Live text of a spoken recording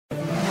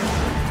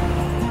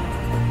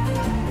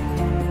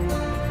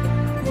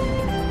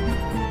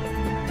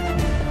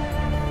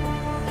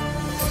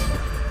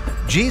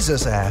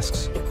Jesus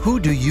asks, "Who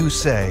do you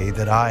say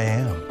that I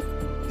am?"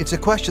 It's a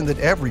question that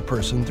every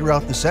person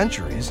throughout the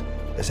centuries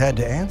has had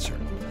to answer.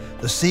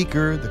 The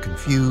seeker, the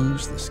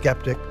confused, the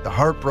skeptic, the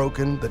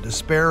heartbroken, the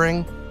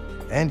despairing,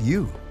 and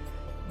you.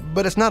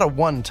 But it's not a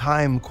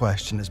one-time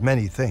question as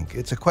many think.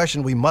 It's a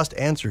question we must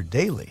answer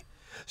daily.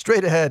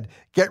 Straight ahead,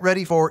 get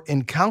ready for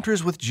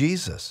Encounters with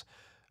Jesus,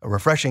 a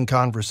refreshing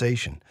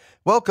conversation.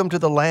 Welcome to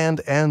The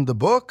Land and the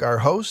Book. Our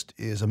host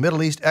is a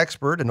Middle East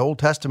expert and Old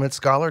Testament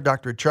scholar,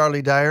 Dr.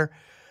 Charlie Dyer.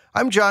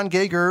 I'm John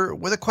Gager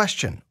with a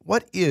question.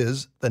 What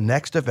is the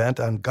next event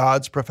on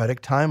God's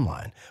prophetic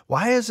timeline?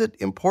 Why is it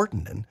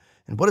important,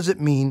 and what does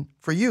it mean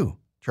for you?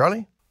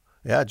 Charlie?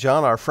 Yeah,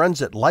 John, our friends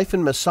at Life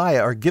in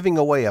Messiah are giving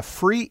away a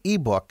free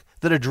ebook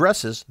that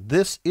addresses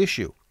this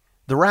issue.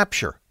 The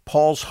Rapture,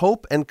 Paul's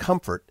Hope and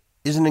Comfort,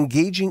 is an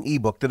engaging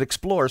ebook that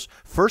explores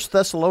 1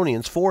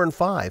 Thessalonians 4 and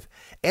 5,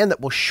 and that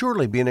will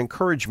surely be an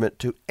encouragement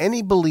to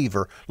any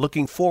believer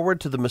looking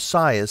forward to the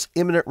Messiah's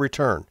imminent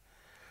return.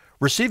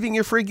 Receiving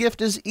your free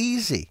gift is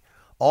easy.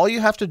 All you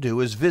have to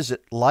do is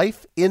visit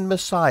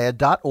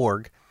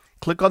lifeinmessiah.org,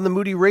 click on the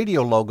Moody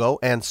Radio logo,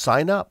 and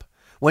sign up.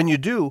 When you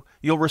do,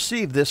 you'll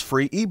receive this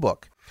free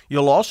ebook.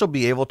 You'll also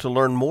be able to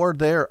learn more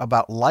there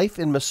about Life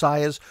in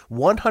Messiah's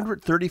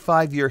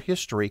 135-year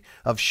history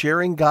of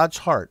sharing God's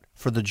heart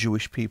for the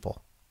Jewish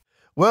people.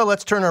 Well,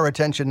 let's turn our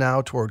attention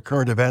now toward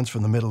current events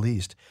from the Middle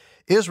East.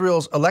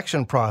 Israel's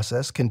election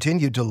process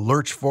continued to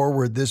lurch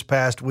forward this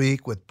past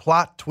week with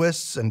plot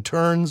twists and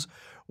turns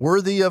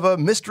worthy of a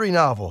mystery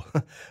novel.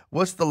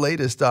 What's the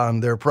latest on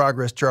their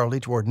progress, Charlie,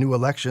 toward new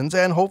elections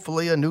and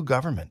hopefully a new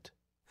government?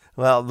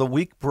 Well, the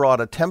week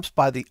brought attempts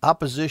by the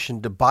opposition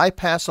to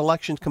bypass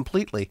elections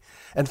completely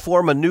and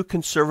form a new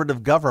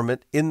conservative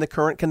government in the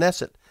current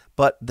Knesset,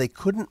 but they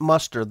couldn't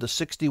muster the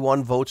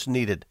 61 votes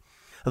needed.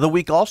 The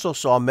week also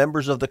saw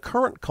members of the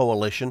current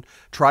coalition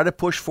try to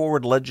push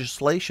forward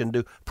legislation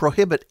to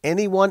prohibit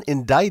anyone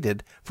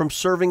indicted from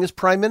serving as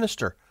prime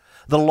minister.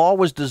 The law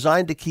was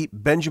designed to keep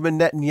Benjamin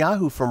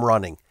Netanyahu from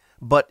running,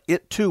 but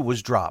it too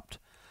was dropped.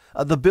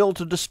 The bill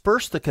to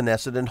disperse the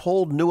Knesset and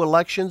hold new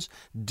elections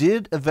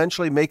did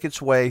eventually make its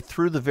way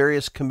through the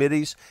various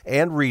committees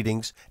and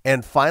readings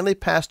and finally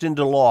passed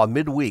into law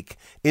midweek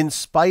in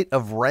spite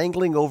of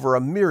wrangling over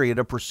a myriad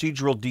of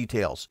procedural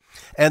details.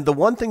 And the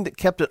one thing that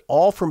kept it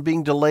all from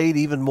being delayed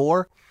even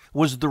more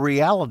was the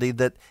reality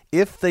that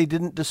if they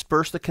didn't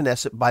disperse the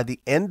Knesset by the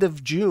end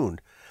of June,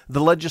 the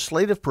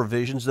legislative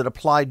provisions that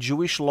applied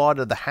Jewish law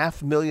to the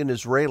 500,000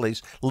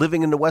 Israelis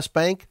living in the West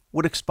Bank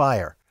would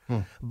expire.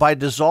 By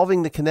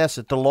dissolving the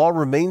Knesset, the law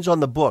remains on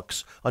the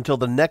books until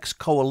the next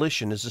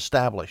coalition is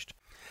established.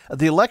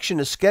 The election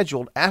is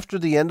scheduled after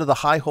the end of the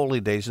High Holy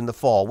Days in the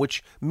fall,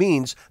 which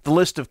means the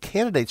list of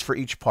candidates for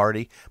each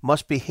party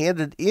must be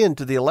handed in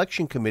to the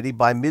election committee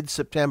by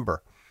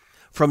mid-September.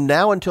 From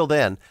now until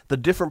then, the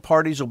different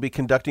parties will be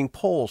conducting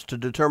polls to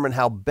determine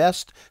how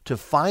best to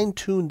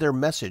fine-tune their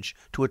message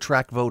to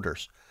attract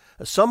voters.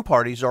 Some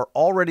parties are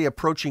already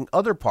approaching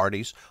other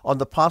parties on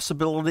the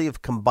possibility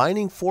of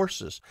combining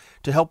forces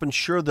to help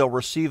ensure they'll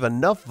receive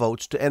enough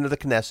votes to enter the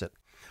Knesset.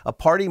 A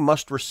party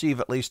must receive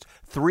at least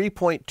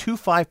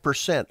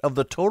 3.25% of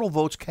the total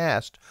votes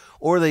cast,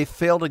 or they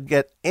fail to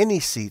get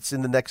any seats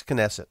in the next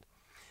Knesset.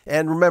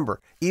 And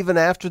remember, even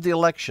after the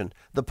election,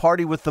 the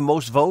party with the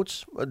most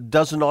votes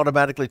doesn't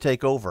automatically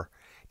take over.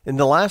 In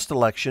the last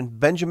election,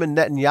 Benjamin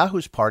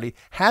Netanyahu's party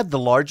had the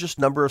largest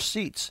number of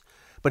seats,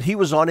 but he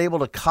was unable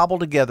to cobble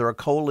together a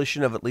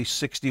coalition of at least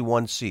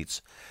 61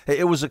 seats.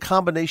 It was a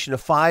combination of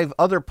 5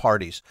 other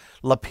parties: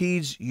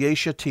 Lapid's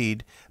Yesh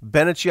Atid,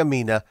 Bennett's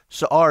Yamina,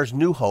 Sa'ar's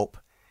New Hope,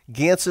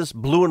 Gantz's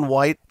Blue and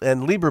White,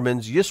 and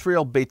Lieberman's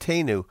Yisrael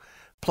Beitenu,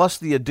 plus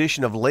the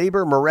addition of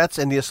Labor, Meretz,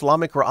 and the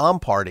Islamic Ra'am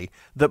Party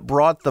that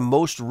brought the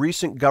most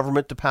recent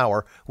government to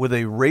power with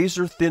a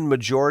razor-thin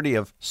majority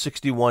of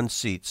 61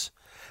 seats.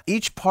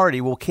 Each party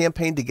will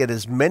campaign to get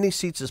as many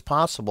seats as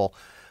possible,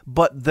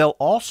 but they'll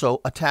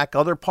also attack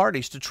other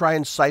parties to try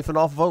and siphon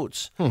off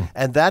votes.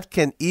 And that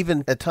can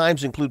even at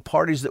times include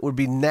parties that would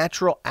be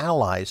natural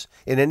allies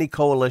in any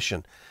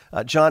coalition.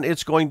 John,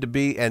 it's going to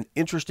be an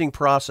interesting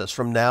process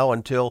from now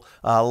until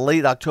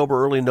late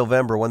October, early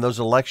November, when those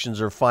elections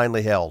are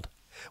finally held.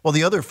 Well,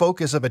 the other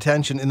focus of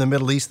attention in the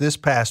Middle East this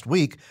past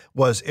week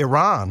was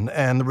Iran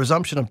and the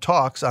resumption of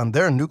talks on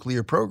their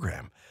nuclear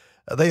program.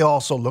 They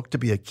also look to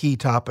be a key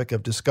topic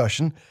of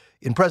discussion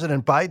in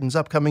President Biden's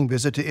upcoming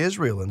visit to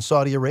Israel and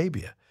Saudi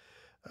Arabia.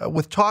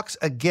 With talks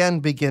again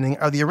beginning,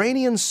 are the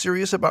Iranians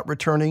serious about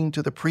returning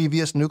to the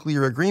previous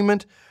nuclear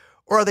agreement,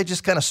 or are they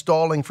just kind of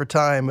stalling for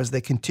time as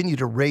they continue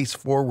to race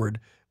forward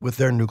with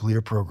their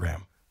nuclear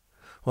program?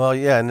 Well,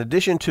 yeah, in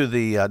addition to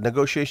the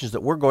negotiations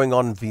that were going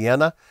on in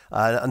Vienna,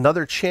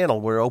 another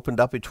channel were opened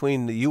up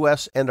between the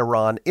U.S. and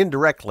Iran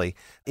indirectly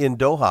in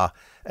Doha.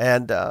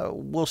 And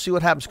we'll see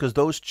what happens because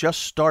those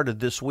just started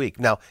this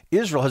week. Now,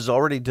 Israel has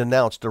already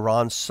denounced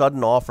Iran's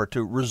sudden offer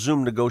to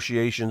resume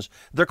negotiations.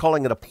 They're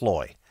calling it a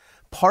ploy.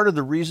 Part of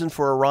the reason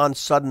for Iran's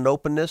sudden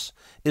openness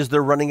is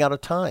they're running out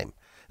of time.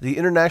 The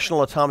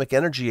International Atomic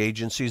Energy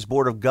Agency's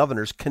Board of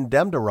Governors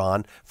condemned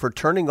Iran for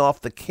turning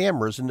off the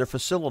cameras in their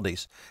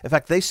facilities. In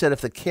fact, they said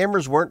if the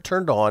cameras weren't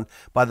turned on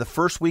by the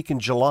first week in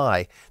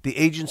July, the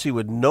agency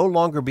would no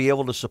longer be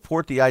able to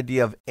support the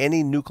idea of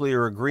any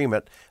nuclear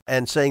agreement,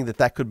 and saying that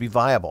that could be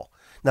viable.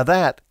 Now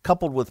that,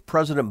 coupled with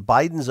President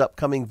Biden's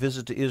upcoming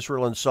visit to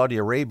Israel and Saudi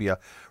Arabia,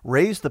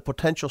 raised the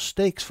potential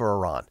stakes for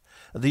Iran.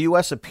 The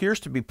U.S. appears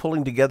to be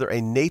pulling together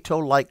a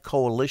NATO-like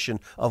coalition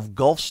of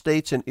Gulf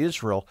states and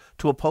Israel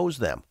to oppose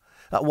them.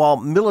 While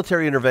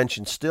military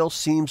intervention still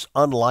seems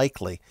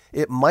unlikely,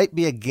 it might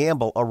be a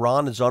gamble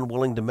Iran is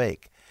unwilling to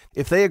make.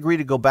 If they agree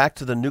to go back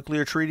to the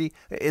nuclear treaty,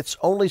 it's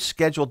only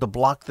scheduled to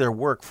block their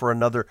work for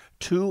another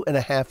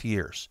 2.5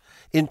 years.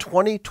 In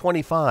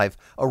 2025,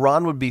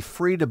 Iran would be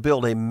free to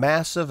build a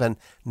massive and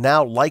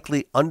now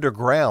likely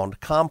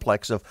underground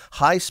complex of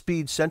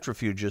high-speed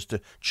centrifuges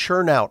to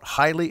churn out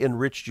highly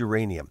enriched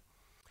uranium.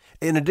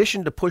 In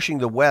addition to pushing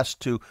the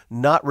West to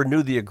not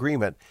renew the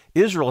agreement,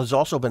 Israel has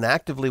also been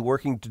actively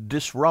working to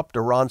disrupt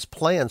Iran's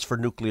plans for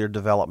nuclear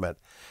development.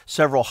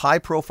 Several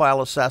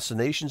high-profile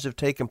assassinations have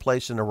taken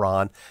place in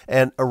Iran,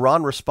 and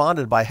Iran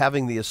responded by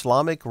having the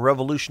Islamic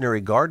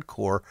Revolutionary Guard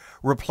Corps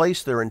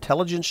replace their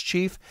intelligence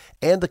chief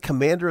and the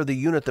commander of the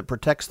unit that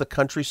protects the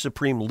country's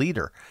supreme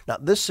leader. Now,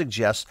 this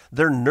suggests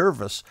they're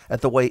nervous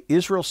at the way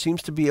Israel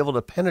seems to be able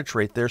to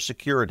penetrate their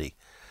security.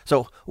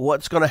 So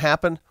what's going to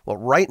happen? Well,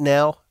 right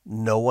now,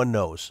 no one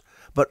knows.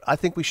 But I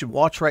think we should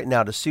watch right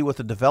now to see what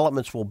the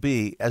developments will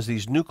be as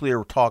these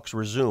nuclear talks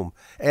resume,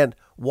 and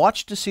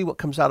watch to see what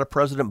comes out of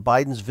President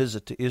Biden's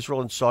visit to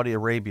Israel and Saudi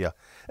Arabia.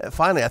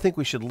 Finally, I think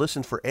we should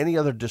listen for any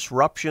other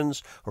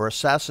disruptions or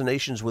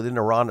assassinations within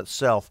Iran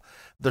itself.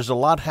 There's a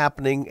lot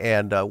happening,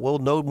 and we'll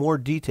know more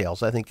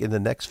details, I think, in the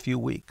next few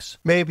weeks.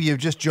 Maybe you've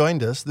just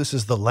joined us. This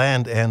is The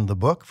Land and the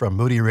Book from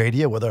Moody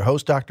Radio with our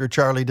host, Dr.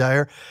 Charlie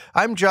Dyer.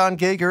 I'm John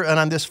Geiger, and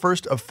on this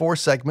first of 4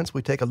 segments,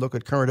 we take a look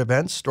at current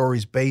events,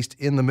 stories based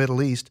in the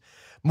Middle East.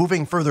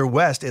 Moving further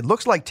west, it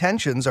looks like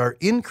tensions are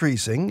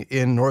increasing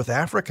in North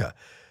Africa.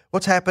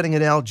 What's happening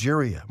in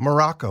Algeria,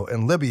 Morocco,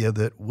 and Libya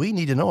that we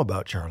need to know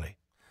about, Charlie?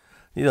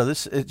 You know,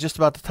 this is just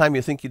about the time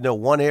you think you know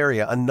one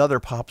area, another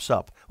pops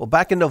up. Well,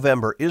 back in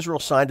November, Israel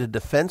signed a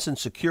defense and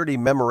security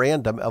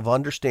memorandum of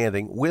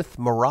understanding with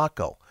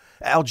Morocco.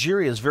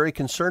 Algeria is very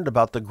concerned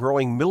about the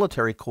growing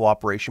military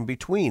cooperation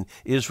between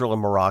Israel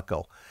and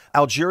Morocco.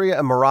 Algeria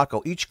and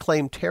Morocco each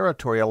claim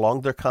territory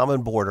along their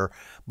common border,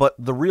 but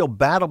the real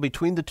battle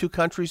between the two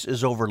countries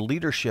is over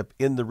leadership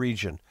in the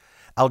region.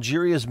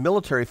 Algeria's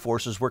military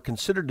forces were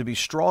considered to be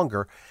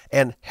stronger,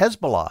 and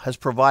Hezbollah has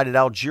provided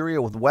Algeria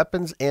with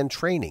weapons and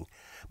training.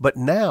 But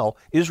now,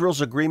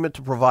 Israel's agreement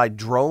to provide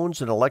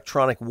drones and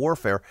electronic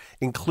warfare,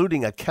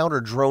 including a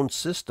counter-drone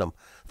system,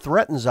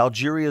 threatens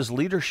Algeria's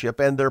leadership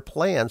and their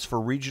plans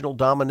for regional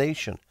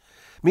domination.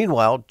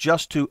 Meanwhile,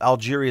 just to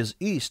Algeria's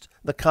east,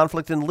 the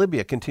conflict in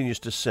Libya continues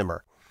to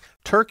simmer.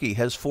 Turkey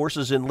has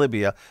forces in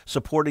Libya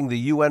supporting the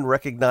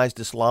UN-recognized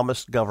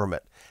Islamist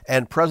government,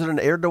 and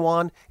President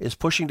Erdogan is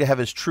pushing to have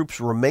his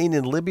troops remain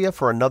in Libya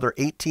for another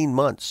 18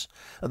 months.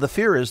 The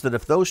fear is that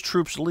if those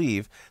troops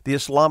leave, the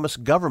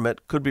Islamist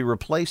government could be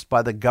replaced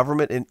by the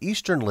government in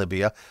eastern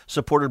Libya,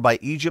 supported by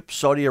Egypt,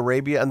 Saudi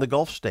Arabia, and the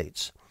Gulf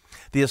states.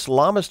 The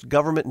Islamist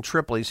government in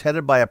Tripoli is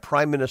headed by a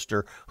prime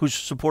minister who's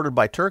supported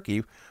by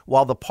Turkey,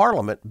 while the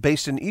parliament,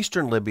 based in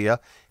eastern Libya,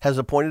 has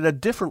appointed a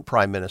different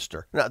prime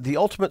minister. Now, the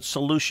ultimate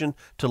solution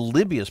to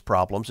Libya's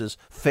problems is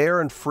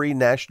fair and free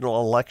national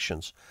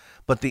elections.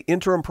 But the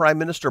interim prime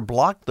minister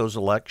blocked those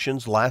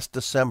elections last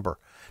December.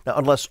 Now,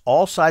 unless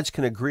all sides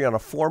can agree on a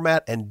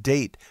format and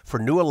date for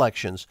new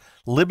elections,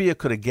 Libya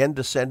could again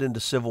descend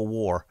into civil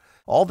war.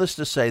 All this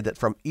to say that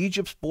from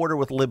Egypt's border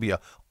with Libya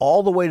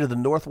all the way to the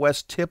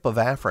northwest tip of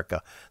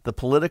Africa, the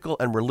political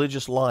and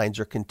religious lines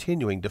are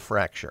continuing to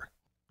fracture.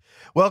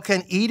 Well,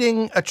 can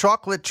eating a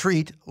chocolate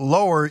treat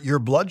lower your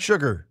blood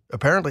sugar?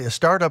 Apparently, a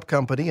startup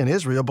company in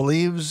Israel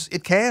believes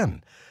it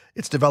can.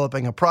 It's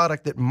developing a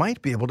product that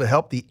might be able to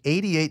help the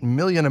 88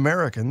 million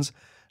Americans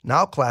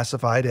now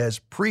classified as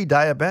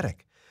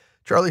pre-diabetic.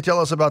 Charlie,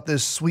 tell us about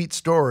this sweet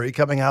story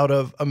coming out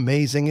of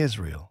amazing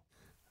Israel.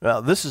 Now,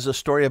 this is a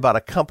story about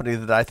a company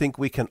that I think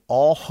we can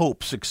all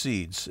hope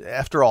succeeds.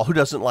 After all, who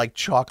doesn't like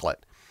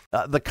chocolate?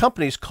 The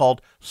company's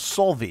called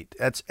Solveat.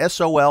 That's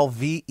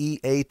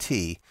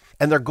Solveat.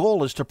 And their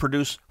goal is to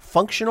produce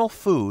functional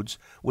foods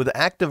with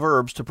active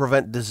herbs to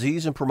prevent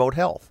disease and promote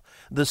health.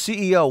 The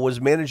CEO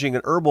was managing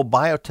an herbal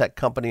biotech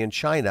company in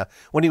China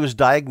when he was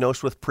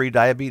diagnosed with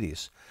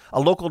prediabetes. A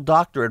local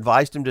doctor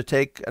advised him to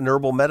take an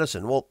herbal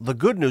medicine. Well, the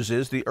good news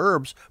is the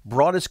herbs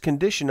brought his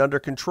condition under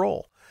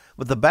control.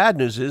 But the bad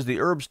news is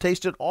the herbs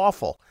tasted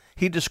awful.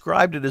 He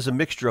described it as a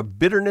mixture of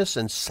bitterness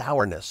and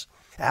sourness.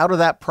 Out of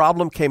that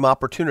problem came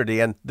opportunity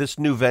and this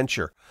new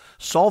venture.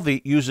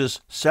 Solveat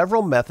uses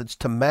several methods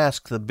to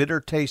mask the bitter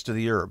taste of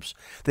the herbs.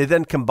 They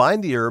then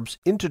combine the herbs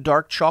into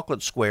dark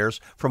chocolate squares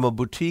from a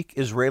boutique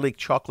Israeli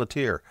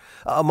chocolatier.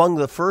 Among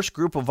the first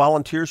group of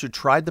volunteers who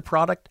tried the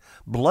product,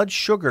 blood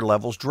sugar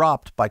levels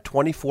dropped by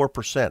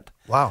 24%.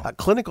 Wow.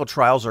 Clinical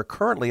trials are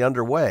currently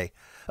underway.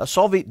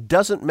 Solvit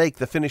doesn't make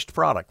the finished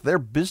product. Their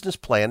business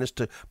plan is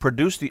to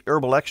produce the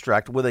herbal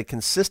extract with a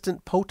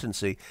consistent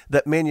potency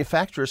that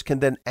manufacturers can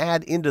then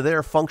add into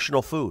their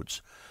functional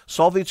foods.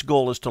 Solvit's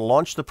goal is to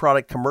launch the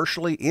product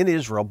commercially in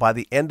Israel by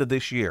the end of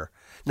this year.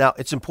 Now,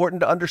 it's important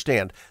to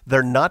understand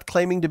they're not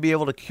claiming to be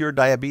able to cure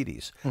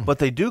diabetes, but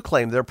they do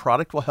claim their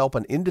product will help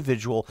an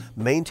individual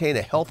maintain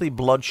a healthy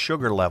blood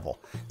sugar level.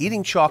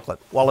 Eating chocolate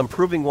while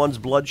improving one's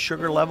blood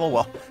sugar level,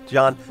 well,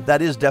 John,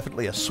 that is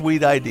definitely a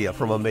sweet idea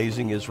from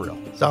Amazing Israel.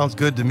 Sounds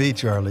good to me,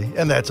 Charlie.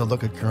 And that's a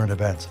look at current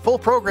events. Full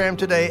program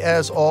today,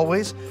 as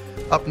always.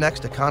 Up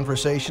next, a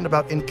conversation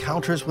about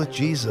encounters with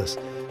Jesus.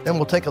 Then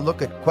we'll take a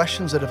look at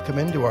questions that have come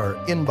into our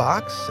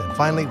inbox. And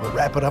finally, we'll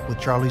wrap it up with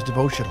Charlie's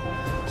devotional.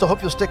 So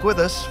hope you'll stick with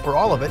us for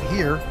all of it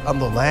here on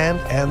The Land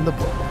and the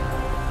Book.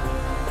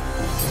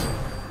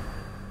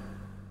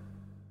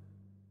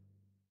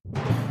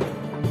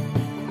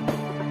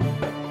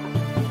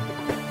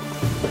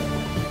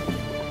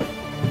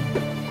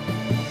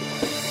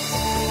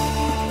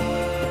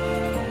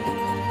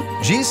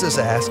 Jesus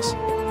asks,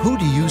 "Who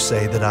do you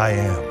say that I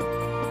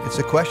am?" It's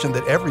a question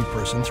that every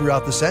person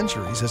throughout the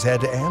centuries has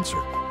had to answer.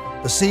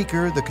 The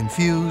seeker, the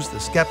confused, the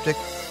skeptic,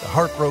 the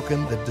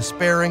heartbroken, the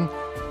despairing,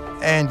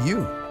 and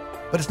you.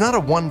 But it's not a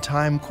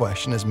one-time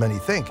question as many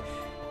think.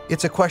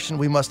 It's a question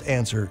we must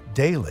answer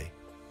daily.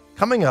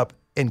 Coming up,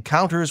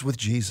 Encounters with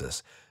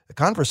Jesus, a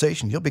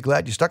conversation you'll be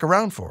glad you stuck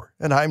around for.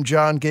 And I'm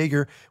John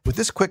Gager with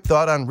this quick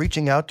thought on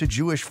reaching out to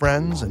Jewish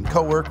friends and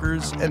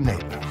coworkers and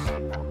neighbors.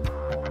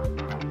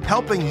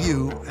 Helping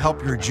you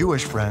help your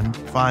Jewish friend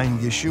find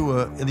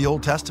Yeshua in the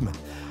Old Testament.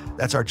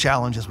 That's our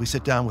challenge as we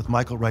sit down with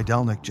Michael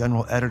Rydelnik,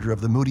 general editor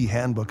of the Moody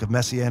Handbook of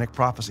Messianic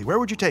Prophecy. Where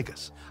would you take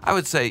us? I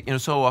would say,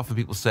 so often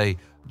people say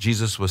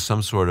Jesus was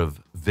some sort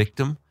of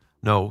victim.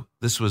 No,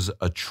 this was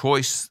a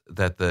choice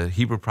that the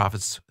Hebrew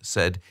prophets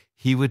said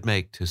he would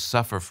make to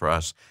suffer for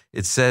us.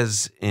 It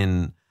says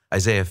in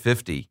Isaiah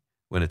 50,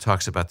 when it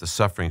talks about the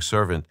suffering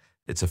servant,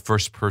 it's a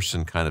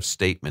first-person kind of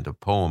statement, a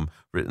poem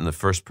written in the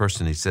first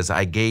person. He says,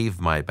 I gave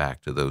my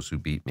back to those who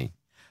beat me,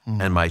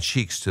 and my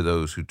cheeks to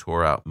those who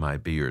tore out my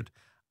beard.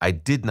 I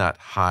did not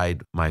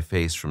hide my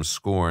face from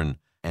scorn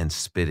and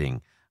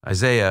spitting.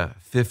 Isaiah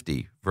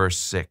 50, verse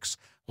 6.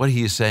 What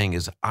he is saying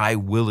is, I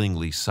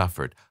willingly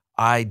suffered.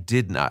 I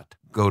did not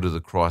go to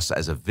the cross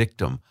as a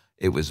victim.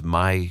 It was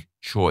my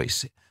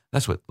choice.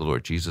 That's what the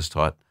Lord Jesus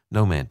taught.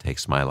 No man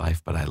takes my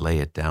life, but I lay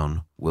it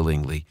down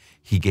willingly.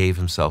 He gave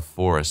himself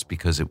for us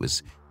because it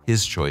was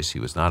his choice. He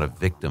was not a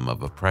victim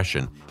of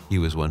oppression. He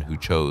was one who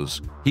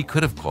chose. He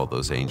could have called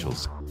those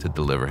angels to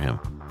deliver him,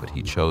 but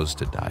he chose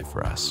to die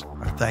for us.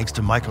 Our thanks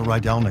to Michael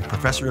Rydelnik,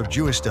 professor of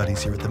Jewish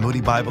studies here at the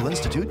Moody Bible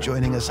Institute,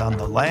 joining us on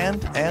The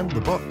Land and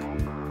the Book.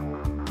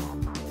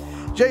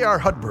 J.R.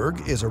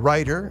 Hudberg is a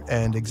writer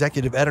and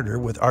executive editor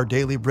with Our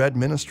Daily Bread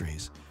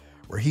Ministries,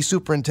 where he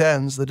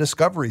superintends the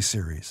Discovery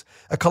Series,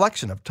 a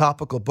collection of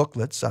topical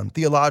booklets on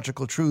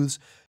theological truths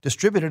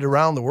distributed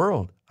around the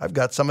world. I've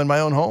got some in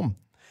my own home.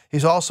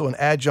 He's also an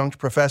adjunct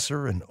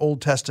professor in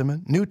Old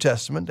Testament, New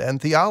Testament,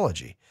 and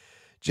theology.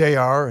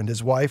 J.R. and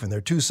his wife and their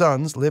two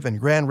sons live in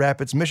Grand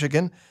Rapids,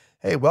 Michigan.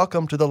 Hey,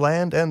 welcome to The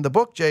Land and the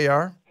Book,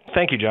 J.R.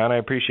 Thank you, John. I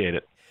appreciate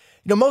it.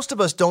 Most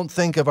of us don't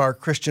think of our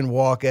Christian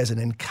walk as an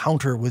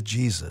encounter with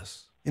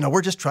Jesus.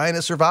 We're just trying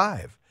to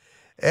survive.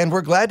 And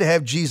we're glad to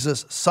have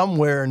Jesus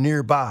somewhere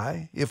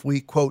nearby if we,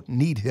 quote,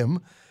 need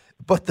him.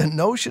 But the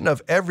notion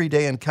of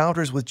everyday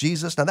encounters with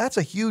Jesus, now that's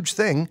a huge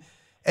thing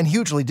and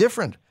hugely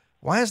different.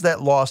 Why is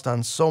that lost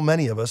on so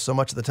many of us so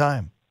much of the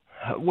time?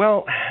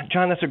 Well,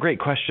 John, that's a great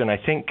question.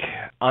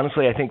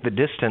 Honestly, I think the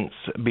distance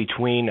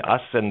between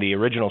us and the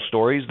original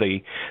stories,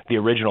 the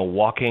original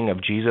walking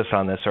of Jesus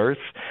on this earth,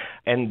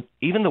 and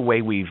even the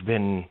way we've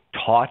been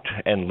taught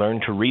and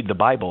learned to read the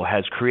Bible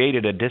has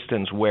created a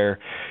distance where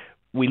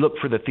we look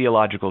for the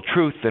theological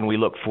truth and we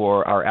look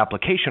for our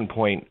application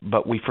point,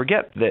 but we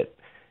forget that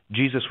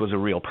Jesus was a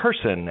real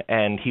person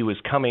and he was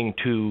coming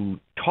to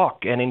talk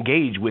and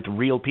engage with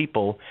real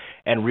people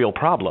and real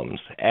problems.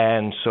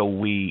 And so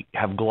we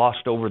have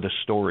glossed over the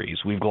stories.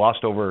 We've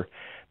glossed over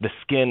the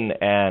skin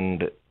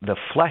and the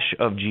flesh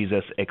of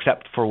Jesus,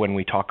 except for when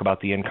we talk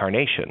about the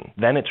incarnation.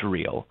 Then it's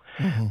real.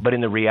 Mm-hmm. But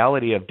in the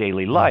reality of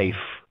daily life,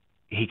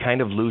 he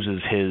kind of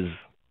loses his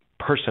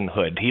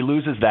personhood. He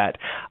loses that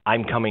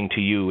I'm coming to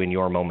you in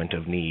your moment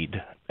of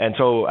need. And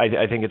so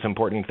I think it's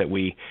important that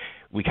we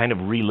kind of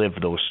relive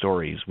those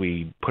stories.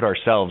 We put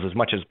ourselves as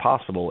much as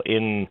possible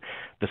in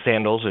the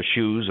sandals or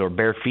shoes or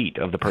bare feet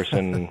of the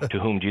person to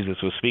whom Jesus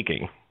was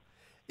speaking.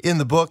 In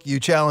the book, you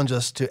challenge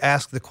us to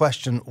ask the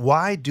question,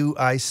 why do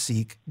I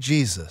seek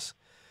Jesus?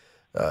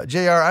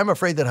 J.R., I'm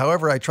afraid that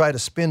however I try to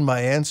spin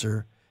my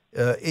answer,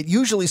 it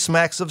usually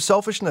smacks of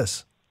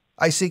selfishness.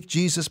 I seek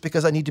Jesus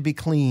because I need to be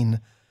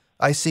clean.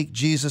 I seek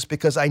Jesus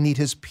because I need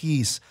his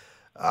peace.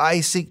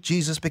 I seek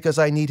Jesus because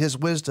I need his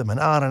wisdom, and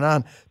on and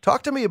on.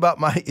 Talk to me about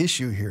my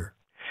issue here.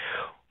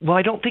 Well,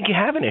 I don't think you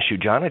have an issue,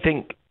 John. I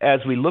think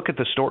as we look at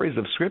the stories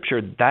of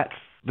Scripture, that's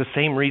the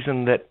same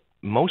reason that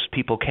most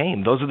people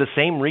came. Those are the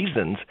same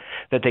reasons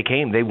that they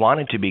came. They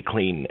wanted to be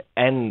clean.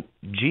 And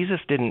Jesus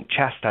didn't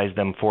chastise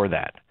them for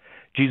that.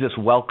 Jesus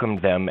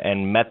welcomed them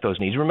and met those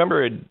needs.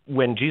 Remember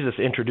when Jesus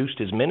introduced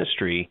his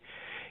ministry,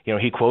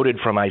 he quoted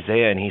from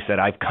Isaiah and he said,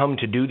 I've come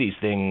to do these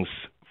things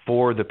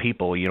for the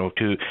people,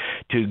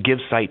 to give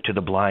sight to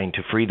the blind,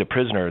 to free the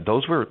prisoner.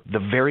 Those were the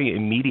very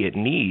immediate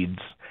needs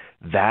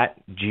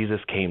that Jesus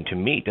came to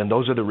meet. And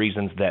those are the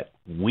reasons that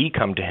we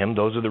come to him.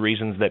 Those are the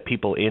reasons that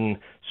people in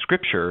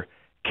Scripture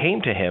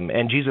came to him,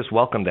 and Jesus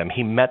welcomed them.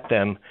 He met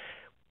them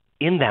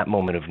in that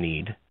moment of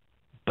need,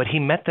 but he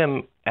met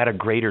them at a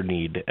greater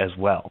need as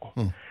well.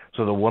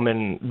 So the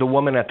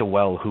woman at the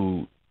well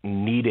who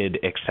needed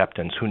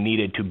acceptance, who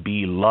needed to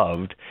be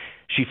loved,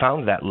 she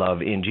found that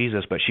love in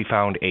Jesus, but she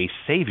found a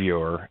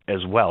Savior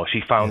as well.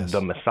 She found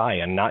the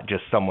Messiah, not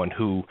just someone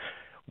who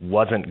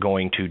wasn't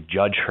going to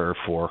judge her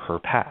for her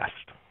past.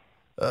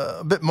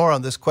 A bit more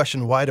on this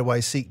question, why do I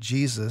seek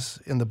Jesus?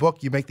 In the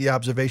book, you make the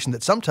observation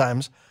that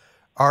sometimes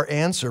our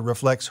answer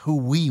reflects who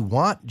we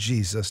want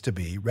Jesus to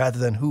be rather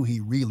than who he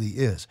really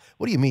is.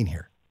 What do you mean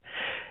here?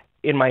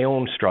 In my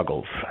own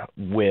struggles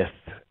with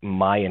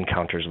my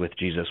encounters with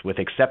Jesus, with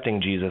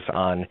accepting Jesus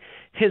on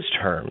his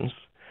terms,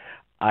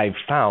 I've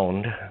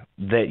found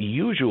that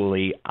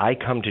usually I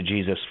come to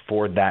Jesus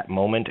for that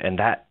moment, and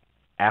that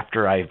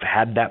after I've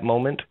had that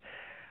moment,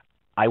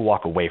 I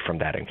walk away from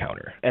that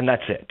encounter, and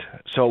that's it.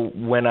 So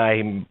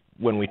when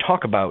we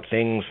talk about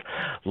things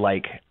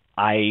like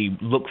I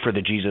look for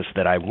the Jesus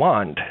that I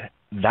want,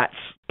 that's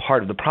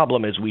part of the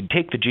problem is we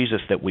take the Jesus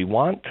that we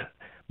want,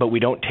 but we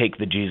don't take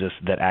the Jesus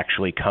that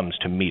actually comes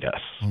to meet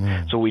us.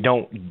 So we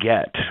don't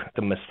get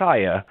the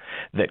Messiah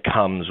that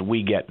comes,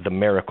 we get the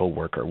miracle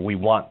worker. We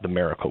want the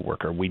miracle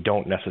worker. We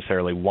don't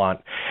necessarily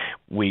want,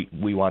 we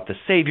want the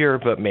Savior,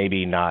 but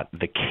maybe not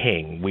the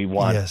King. We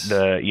want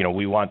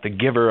we want the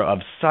giver of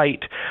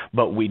sight,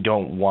 but we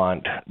don't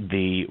want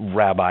the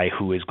rabbi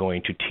who is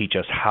going to teach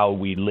us how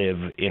we live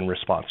in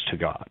response to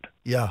God.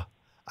 Yeah,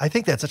 I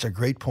think that's such a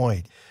great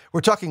point. We're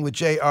talking with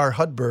J.R.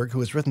 Hudberg, who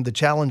has written the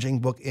challenging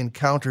book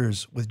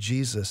Encounters with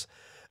Jesus.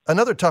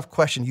 Another tough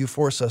question you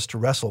force us to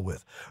wrestle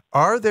with.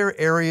 Are there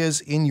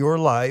areas in your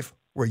life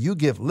where you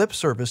give lip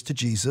service to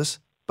Jesus,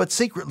 but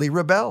secretly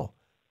rebel?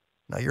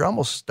 Now, you're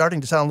almost starting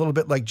to sound a little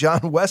bit like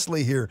John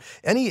Wesley here.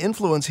 Any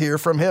influence here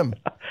from him?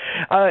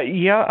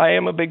 Yeah, I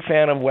am a big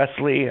fan of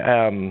Wesley.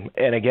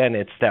 And again,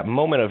 it's that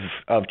moment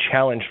of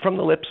challenge from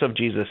the lips of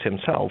Jesus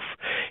himself,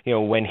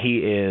 when he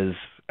is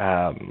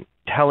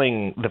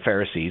telling the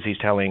Pharisees, he's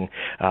telling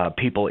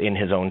people in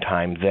his own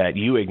time that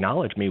you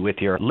acknowledge me with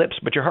your lips,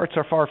 but your hearts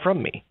are far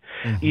from me.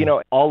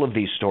 All of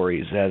these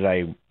stories, as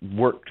I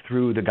work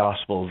through the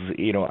Gospels,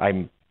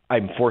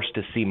 I'm forced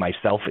to see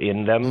myself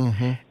in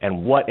them,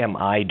 and what am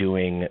I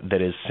doing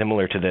that is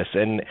similar to this?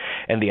 And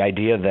the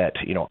idea that,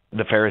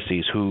 the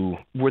Pharisees, who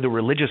were the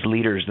religious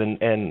leaders,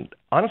 and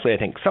honestly, I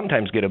think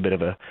sometimes get a bit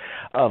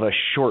of a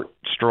short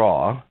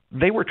straw.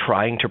 They were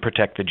trying to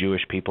protect the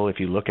Jewish people. If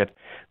you look at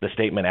the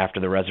statement after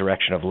the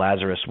resurrection of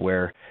Lazarus,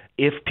 where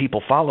if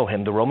people follow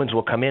him, the Romans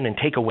will come in and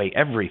take away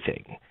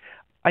everything.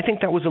 I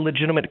think that was a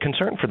legitimate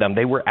concern for them.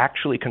 They were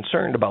actually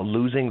concerned about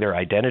losing their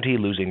identity,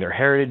 losing their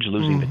heritage,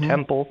 losing the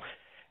temple.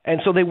 And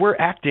so they were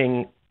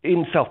acting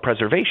in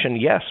self-preservation,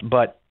 yes,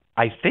 but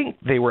I think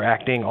they were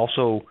acting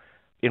also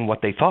in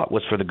what they thought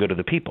was for the good of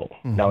the people.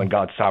 Now, in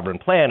God's sovereign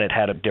plan, it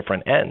had a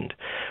different end.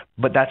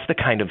 But that's the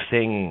kind of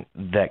thing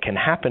that can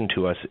happen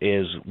to us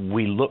is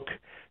we look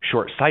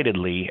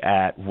short-sightedly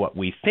at what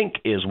we think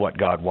is what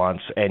God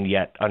wants, and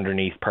yet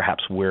underneath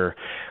perhaps we're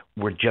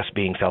just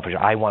being selfish.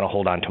 I want to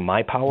hold on to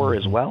my power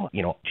as well.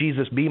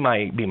 Jesus, be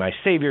my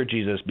Savior.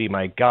 Jesus, be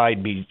my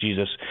guide.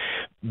 Jesus,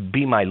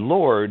 be my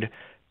Lord.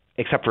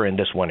 Except for in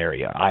this one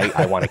area,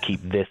 I want to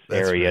keep this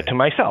area to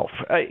myself.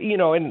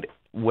 And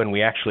when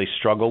we actually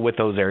struggle with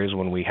those areas,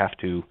 when we have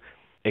to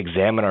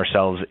examine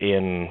ourselves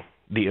in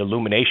the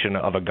illumination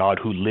of a God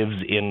who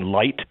lives in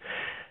light,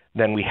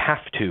 then we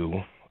have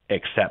to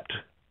accept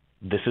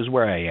this is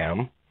where I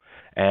am,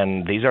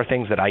 and these are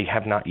things that I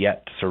have not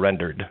yet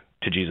surrendered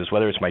to Jesus,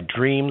 whether it's my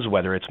dreams,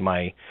 whether it's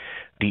my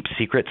deep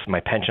secrets, my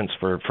penchants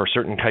for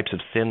certain types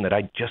of sin that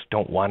I just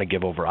don't want to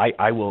give over.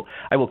 I will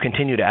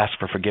continue to ask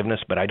for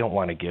forgiveness, but I don't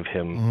want to give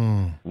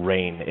him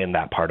reign in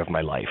that part of my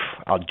life.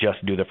 I'll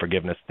just do the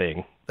forgiveness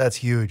thing. That's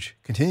huge.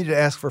 Continue to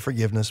ask for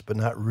forgiveness, but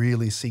not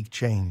really seek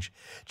change.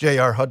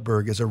 J.R.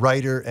 Hudberg is a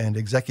writer and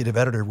executive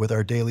editor with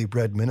Our Daily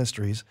Bread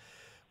Ministries,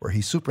 where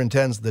he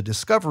superintends the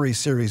Discovery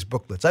Series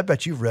booklets. I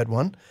bet you've read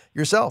one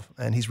yourself,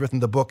 and he's written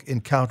the book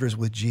Encounters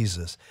with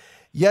Jesus.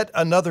 Yet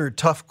another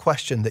tough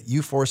question that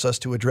you force us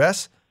to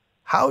address: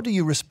 how do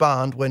you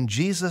respond when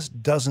Jesus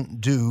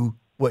doesn't do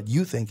what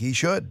you think he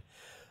should?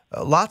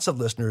 Lots of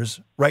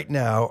listeners right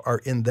now are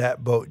in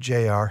that boat,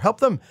 JR.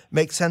 Help them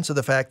make sense of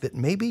the fact that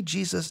maybe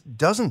Jesus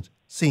doesn't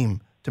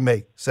seem to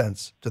make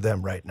sense to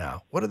them right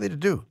now. What are they to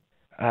do?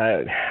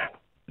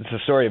 It's the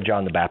story of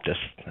John the Baptist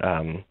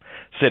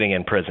sitting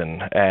in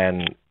prison,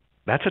 and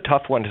that's a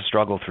tough one to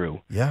struggle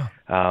through. Yeah.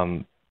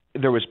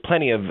 there was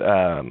plenty of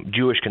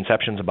Jewish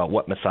conceptions about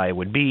what Messiah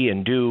would be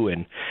and do,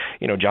 and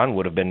John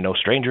would have been no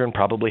stranger and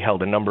probably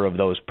held a number of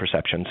those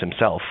perceptions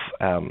himself.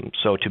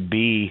 So to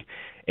be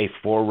a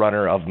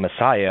forerunner of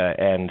Messiah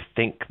and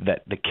think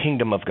that the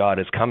kingdom of God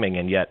is coming,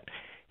 and yet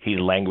he's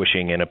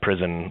languishing in a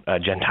prison, a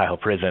Gentile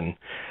prison,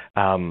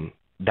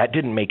 that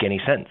didn't make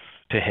any sense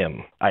to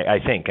him, I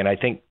think. And I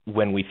think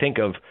when we think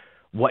of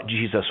what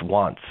Jesus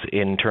wants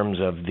in terms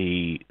of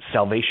the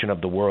salvation of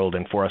the world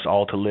and for us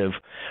all to live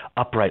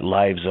upright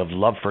lives of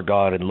love for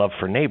God and love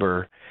for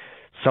neighbor,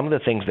 some of the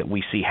things that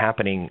we see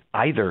happening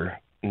either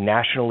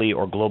nationally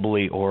or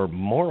globally or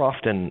more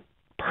often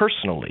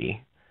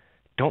personally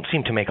don't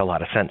seem to make a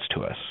lot of sense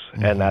to us.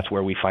 Mm-hmm. And that's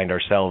where we find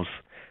ourselves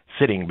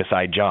sitting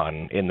beside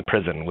John in the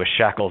prison with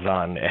shackles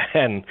on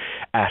and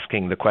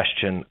asking the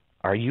question,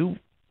 are you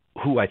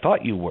who I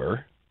thought you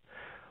were,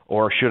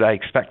 or should I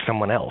expect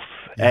someone else?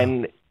 Yeah.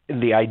 And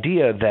the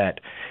idea that,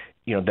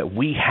 that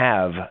we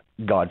have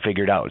God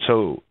figured out.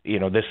 So,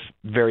 this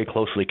very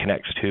closely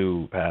connects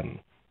to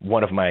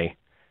one of my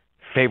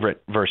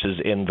favorite verses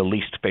in the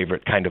least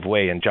favorite kind of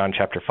way in John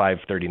chapter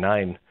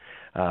 5:39,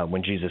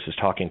 when Jesus is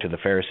talking to the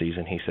Pharisees,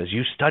 and he says,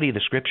 "You study the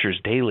scriptures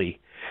daily,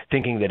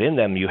 thinking that in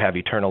them you have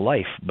eternal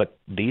life, but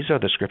these are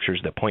the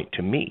scriptures that point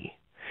to me."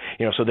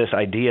 So this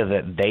idea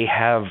that they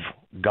have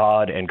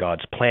God and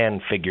God's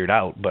plan figured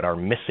out, but are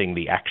missing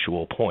the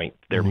actual point.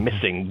 They're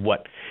missing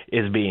what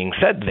is being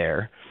said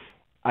there.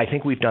 I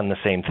think we've done the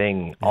same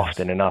thing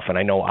often enough, and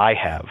I know I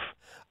have.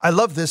 I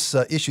love this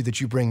issue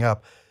that you bring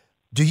up.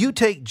 Do you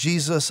take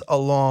Jesus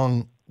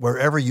along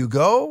wherever you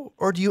go,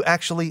 or do you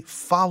actually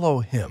follow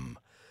him?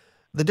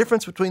 The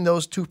difference between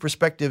those two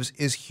perspectives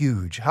is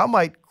huge. How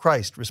might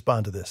Christ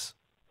respond to this?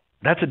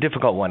 That's a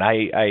difficult one.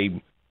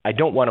 I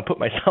don't want to put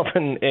myself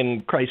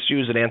in Christ's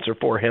shoes and answer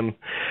for him,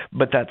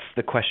 but that's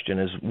the question,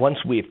 is once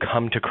we've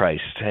come to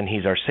Christ and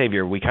he's our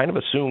Savior, we kind of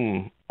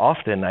assume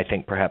often, I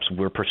think perhaps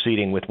we're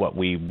proceeding with what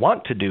we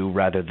want to do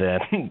rather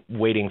than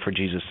waiting for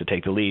Jesus to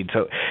take the lead.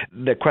 So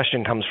the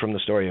question comes from the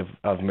story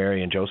of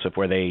Mary and Joseph,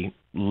 where they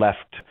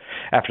left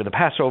after the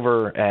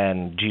Passover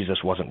and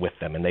Jesus wasn't with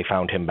them, and they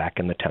found him back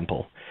in the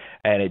temple.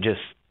 And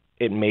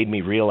it made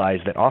me realize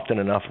that often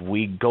enough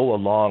we go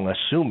along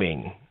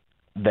assuming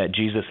that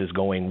Jesus is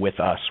going with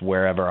us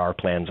wherever our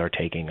plans are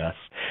taking us.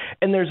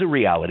 And there's a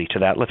reality to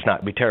that. Let's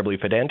not be terribly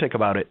pedantic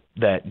about it,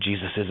 that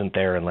Jesus isn't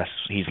there unless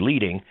he's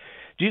leading.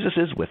 Jesus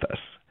is with us.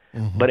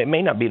 Mm-hmm. But it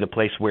may not be the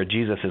place where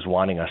Jesus is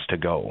wanting us to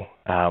go,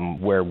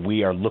 where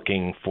we are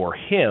looking for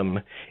him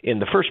in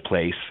the first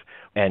place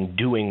and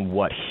doing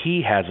what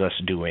he has us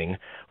doing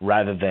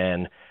rather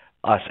than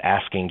us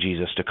asking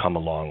Jesus to come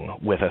along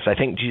with us. I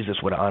think Jesus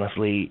would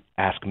honestly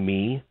ask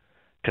me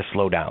to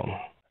slow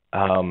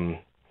down.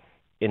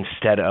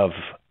 Instead of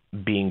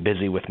being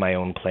busy with my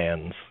own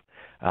plans,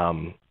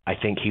 I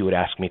think he would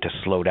ask me to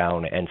slow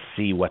down and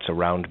see what's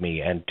around me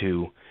and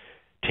to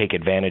take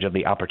advantage of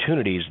the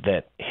opportunities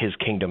that his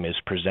kingdom is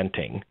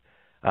presenting.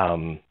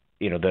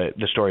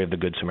 The story of the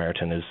Good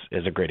Samaritan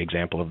is a great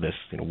example of this.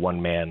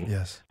 One man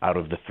out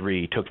of the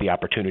three took the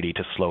opportunity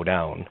to slow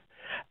down.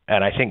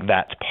 And I think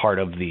that's part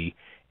of the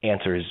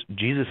answer, is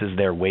Jesus is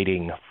there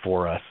waiting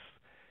for us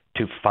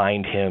to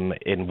find him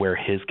in where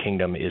his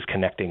kingdom is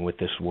connecting with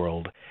this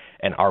world.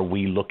 And are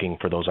we looking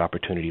for those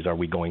opportunities? Are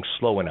we going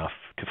slow enough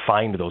to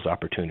find those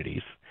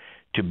opportunities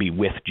to be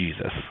with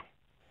Jesus?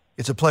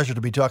 It's a pleasure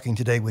to be talking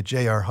today with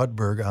J.R.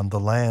 Hudberg on The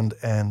Land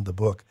and the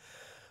Book.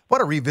 I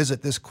want to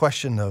revisit this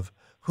question of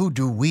who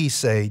do we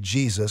say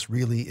Jesus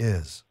really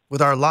is?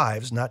 With our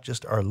lives, not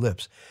just our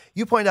lips.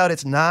 You point out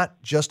it's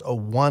not just a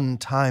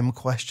one-time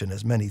question,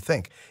 as many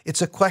think.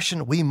 It's a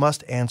question we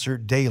must answer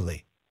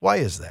daily. Why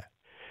is that?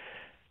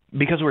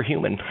 Because we're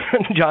human,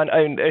 John.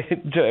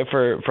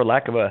 For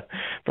lack of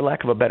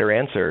a better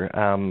answer,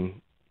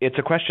 it's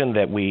a question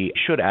that we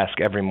should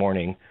ask every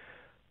morning: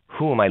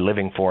 who am I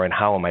living for, and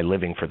how am I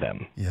living for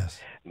them?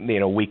 Yes.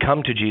 We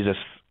come to Jesus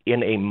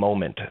in a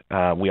moment.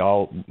 We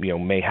all,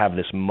 may have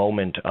this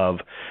moment of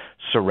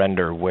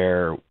surrender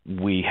where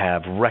we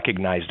have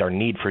recognized our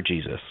need for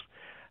Jesus.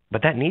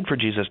 But that need for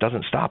Jesus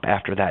doesn't stop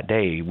after that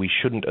day. We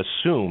shouldn't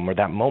assume, or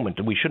that moment,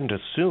 we shouldn't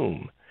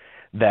assume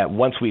that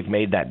once we've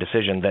made that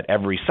decision, that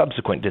every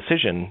subsequent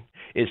decision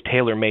is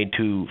tailor-made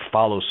to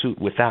follow suit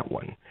with that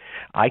one.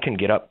 I can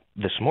get up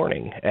this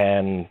morning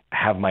and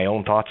have my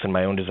own thoughts and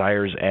my own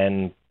desires,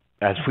 and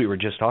as we were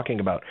just talking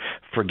about,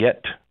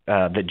 forget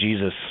that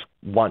Jesus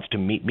wants to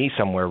meet me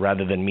somewhere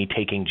rather than me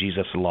taking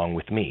Jesus along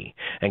with me,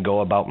 and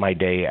go about my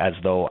day as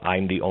though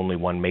I'm the only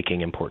one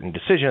making important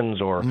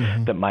decisions, or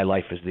that my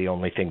life is the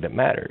only thing that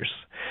matters.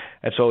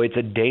 And so it's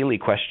a daily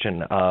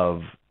question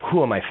of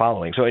who am I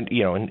following? So,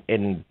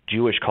 in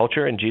Jewish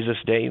culture in Jesus'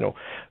 day,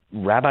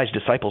 rabbis'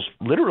 disciples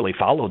literally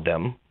followed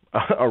them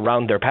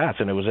around their paths,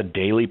 and it was a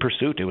daily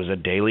pursuit. It was a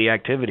daily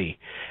activity.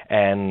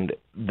 And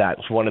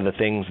that's one of the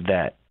things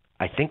that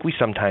I think we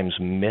sometimes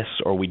miss,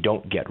 or we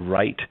don't get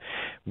right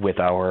with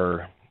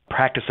our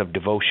practice of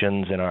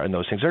devotions and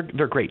those things.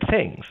 They're great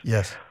things.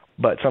 Yes.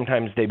 But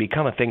sometimes they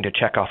become a thing to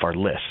check off our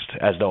list,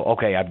 as though,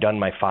 okay, I've done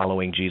my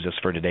following Jesus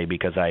for today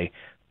because I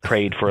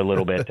prayed for a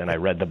little bit and I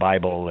read the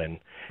Bible and,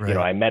 Right.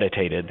 I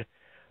meditated,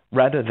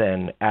 rather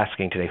than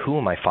asking today, who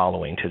am I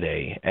following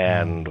today?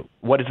 And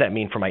what does that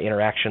mean for my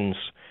interactions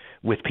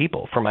with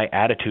people, for my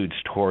attitudes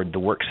toward the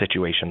work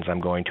situations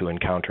I'm going to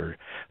encounter,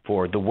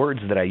 for the words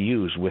that I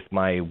use with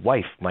my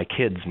wife, my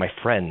kids, my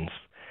friends?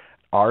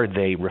 Are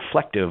they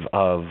reflective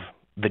of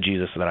the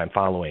Jesus that I'm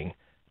following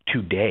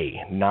today,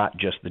 not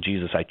just the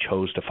Jesus I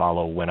chose to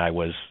follow when I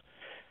was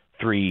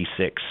 3,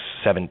 6,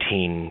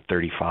 17,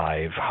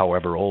 35,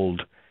 however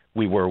old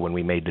we were when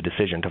we made the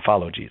decision to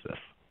follow Jesus?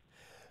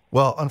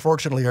 Well,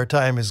 unfortunately, our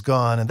time is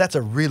gone, and that's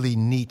a really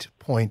neat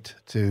point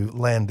to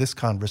land this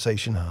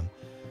conversation on.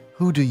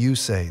 Who do you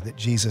say that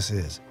Jesus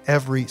is?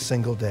 Every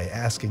single day,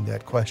 asking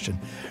that question.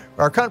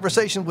 Our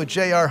conversation with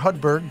J.R.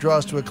 Hudberg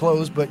draws to a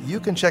close, but you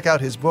can check out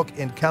his book,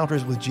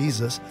 Encounters with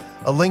Jesus,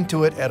 a link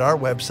to it at our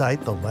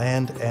website,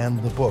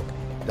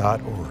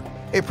 thelandandthebook.org.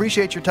 Hey,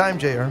 appreciate your time,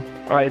 J.R.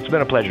 All right, it's been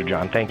a pleasure,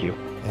 John. Thank you.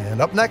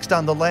 And up next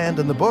on The Land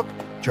and the Book,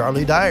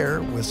 Charlie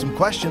Dyer with some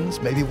questions.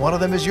 Maybe one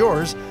of them is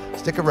yours.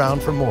 Stick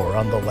around for more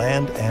on The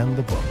Land and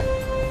the Book.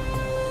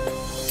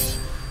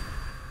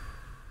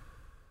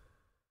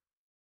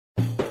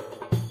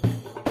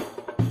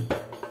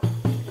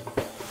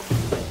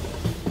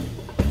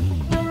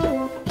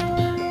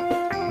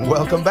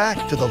 Welcome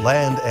back to The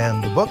Land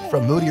and the Book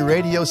from Moody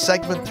Radio,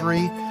 Segment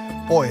 3.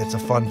 Boy, it's a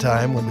fun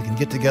time when we can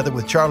get together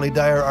with Charlie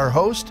Dyer, our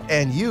host,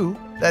 and you,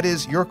 that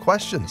is, your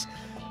questions.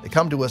 They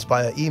come to us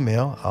via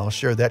email. I'll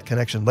share that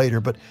connection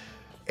later. But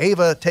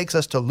Ava takes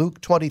us to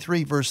Luke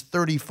 23, verse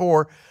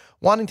 34,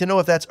 wanting to know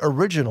if that's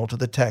original to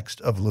the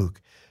text of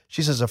Luke.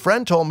 She says, a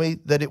friend told me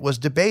that it was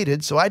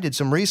debated, so I did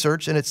some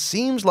research, and it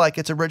seems like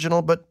it's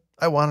original, but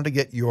I wanted to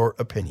get your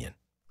opinion.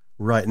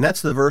 Right, and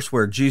that's the verse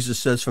where Jesus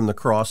says from the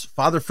cross,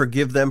 Father,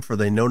 forgive them, for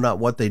they know not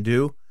what they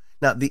do.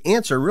 Now, the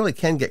answer really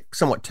can get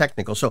somewhat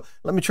technical, so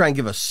let me try and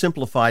give a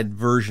simplified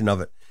version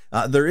of it.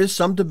 There is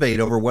some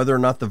debate over whether or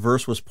not the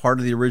verse was part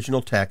of the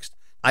original text.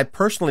 I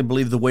personally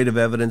believe the weight of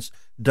evidence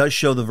does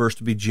show the verse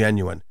to be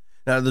genuine.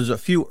 Now, there's a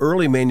few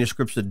early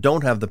manuscripts that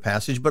don't have the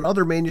passage, but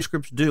other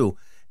manuscripts do.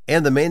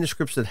 And the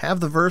manuscripts that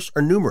have the verse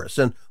are numerous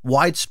and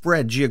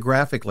widespread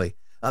geographically.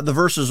 The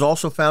verse is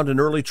also found in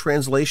early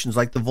translations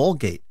like the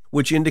Vulgate,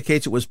 which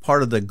indicates it was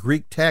part of the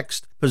Greek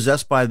text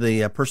possessed by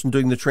the person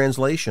doing the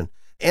translation.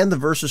 And the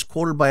verse is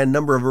quoted by a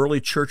number of early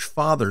church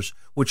fathers,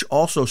 which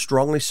also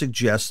strongly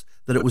suggests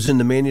that it was in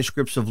the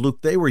manuscripts of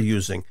Luke they were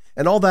using.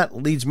 And all that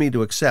leads me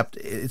to accept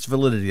its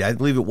validity. I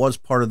believe it was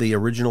part of the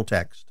original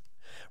text.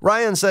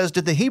 Ryan says,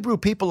 did the Hebrew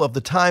people of the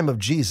time of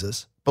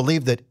Jesus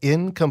believe that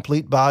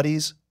incomplete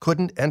bodies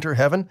couldn't enter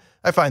heaven?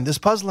 I find this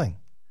puzzling.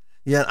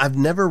 Yeah, I've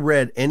never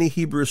read any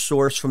Hebrew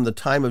source from the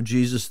time of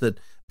Jesus that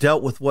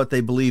dealt with what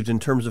they believed in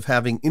terms of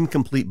having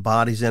incomplete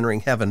bodies entering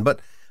heaven. But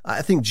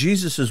I think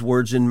Jesus'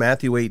 words in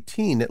Matthew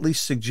 18 at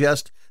least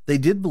suggest they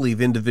did believe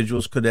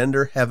individuals could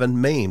enter heaven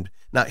maimed.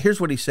 Now,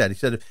 here's what he said. He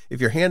said, if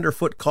your hand or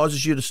foot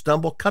causes you to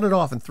stumble, cut it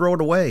off and throw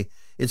it away.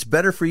 It's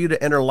better for you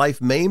to enter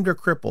life maimed or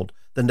crippled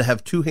than to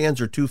have 2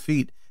 hands or 2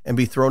 feet and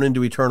be thrown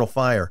into eternal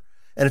fire.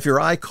 And if your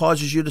eye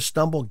causes you to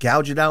stumble,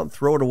 gouge it out and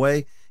throw it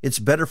away. It's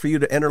better for you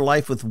to enter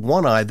life with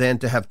 1 eye than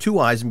to have 2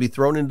 eyes and be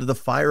thrown into the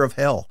fire of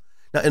hell.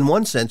 Now, in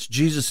one sense,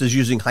 Jesus is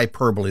using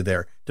hyperbole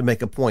there to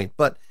make a point,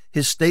 but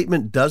his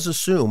statement does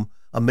assume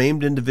a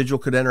maimed individual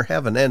could enter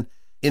heaven. And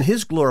in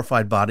his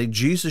glorified body,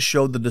 Jesus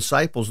showed the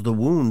disciples the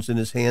wounds in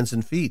his hands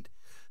and feet.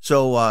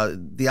 So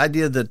the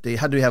idea that they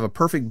had to have a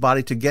perfect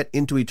body to get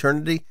into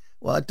eternity,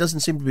 well, it doesn't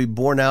seem to be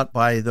borne out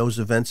by those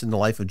events in the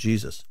life of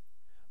Jesus.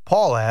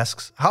 Paul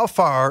asks, how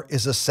far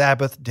is a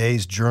Sabbath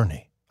day's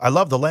journey? I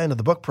love the Land of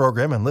the Book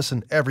program and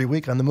listen every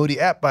week on the Moody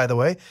app, by the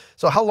way.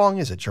 So how long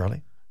is it,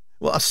 Charlie?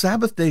 Well, a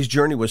Sabbath day's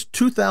journey was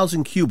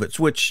 2,000 cubits,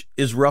 which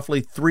is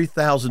roughly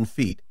 3,000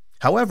 feet.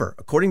 However,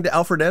 according to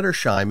Alfred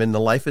Edersheim in The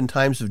Life and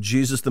Times of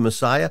Jesus the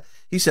Messiah,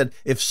 he said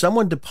if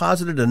someone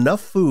deposited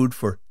enough food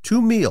for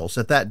 2 meals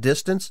at that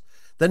distance,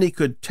 then he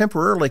could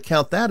temporarily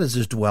count that as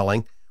his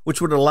dwelling,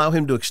 which would allow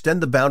him to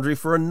extend the boundary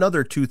for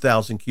another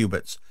 2,000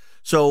 cubits.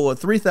 So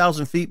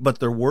 3,000 feet, but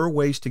there were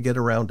ways to get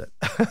around it.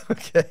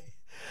 Okay.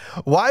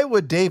 Why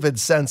would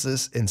David's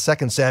census in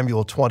 2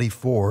 Samuel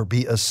 24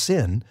 be a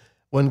sin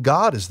when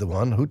God is the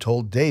one who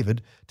told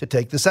David to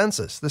take the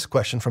census? This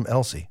question from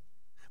Elsie.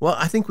 Well,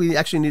 I think we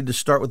actually need to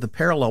start with the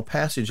parallel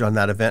passage on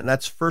that event, and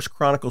that's 1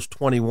 Chronicles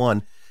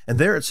 21. And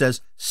there it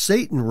says,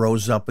 Satan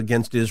rose up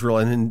against Israel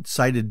and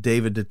incited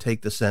David to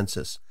take the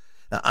census.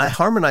 Now, I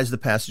harmonized the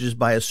passages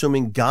by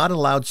assuming God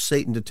allowed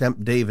Satan to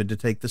tempt David to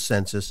take the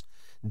census.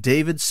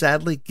 David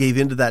sadly gave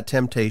in to that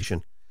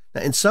temptation.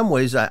 Now, in some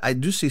ways, I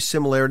do see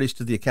similarities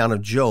to the account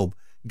of Job.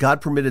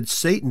 God permitted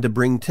Satan to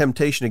bring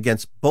temptation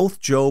against both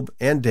Job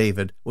and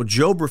David. Well,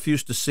 Job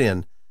refused to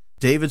sin.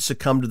 David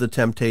succumbed to the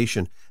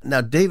temptation.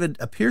 Now, David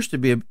appears to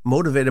be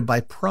motivated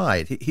by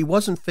pride. He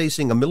wasn't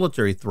facing a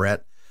military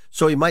threat,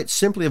 so he might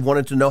simply have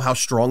wanted to know how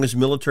strong his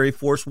military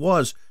force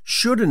was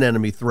should an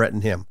enemy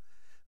threaten him.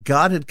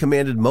 God had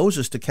commanded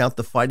Moses to count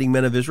the fighting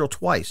men of Israel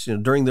twice,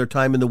 during their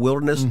time in the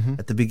wilderness,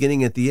 at the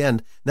beginning, at the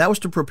end. That was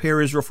to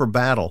prepare Israel for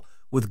battle.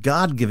 with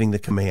God giving the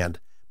command.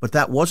 But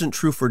that wasn't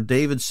true for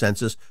David's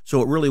census,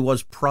 so it really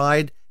was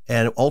pride,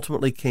 and it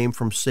ultimately came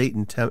from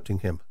Satan tempting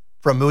him.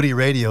 From Moody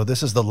Radio,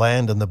 this is The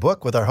Land and the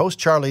Book with our host,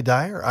 Charlie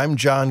Dyer. I'm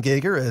John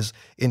Gager, as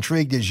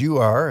intrigued as you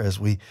are as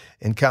we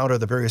encounter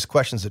the various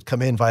questions that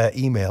come in via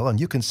email. And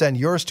you can send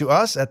yours to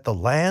us at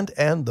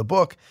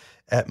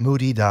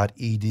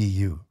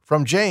thelandandthebook@moody.edu.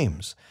 From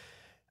James,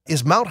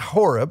 is Mount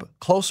Horeb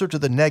closer to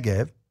the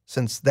Negev,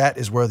 since that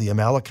is where the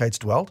Amalekites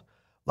dwelt?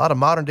 A lot of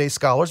modern-day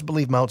scholars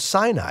believe Mount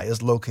Sinai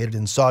is located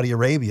in Saudi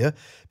Arabia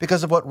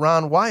because of what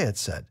Ron Wyatt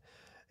said.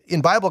 In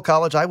Bible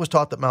college, I was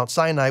taught that Mount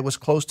Sinai was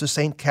close to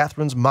St.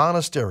 Catherine's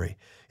Monastery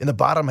in the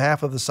bottom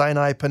half of the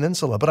Sinai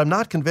Peninsula, but I'm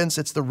not convinced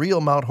it's the real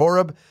Mount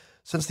Horeb,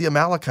 since the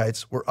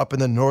Amalekites were up in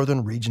the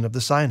northern region of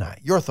the Sinai.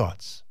 Your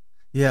thoughts?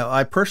 Yeah,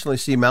 I personally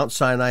see Mount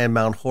Sinai and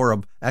Mount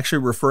Horeb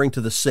actually referring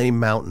to the same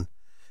mountain.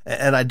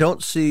 And I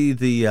don't see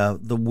the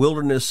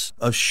wilderness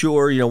of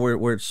Shur,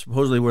 where it's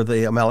supposedly where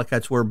the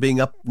Amalekites were,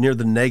 being up near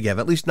the Negev,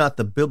 at least not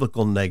the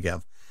biblical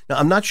Negev. Now,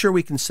 I'm not sure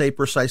we can say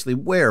precisely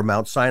where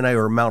Mount Sinai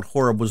or Mount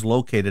Horeb was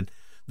located,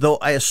 though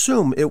I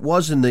assume it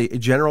was in the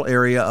general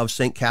area of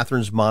St.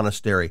 Catherine's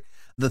Monastery.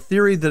 The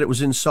theory that it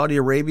was in Saudi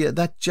Arabia,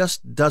 that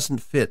just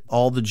doesn't fit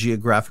all the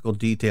geographical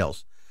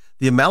details.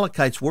 The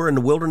Amalekites were in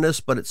the wilderness,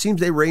 but it seems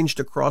they ranged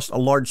across a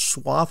large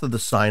swath of the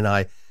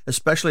Sinai,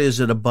 especially as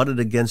it abutted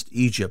against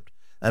Egypt,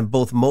 and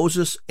both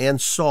Moses and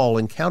Saul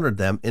encountered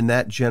them in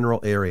that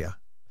general area.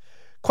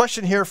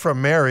 Question here from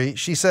Mary.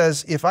 She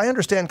says, if I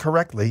understand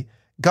correctly,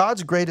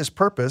 God's greatest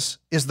purpose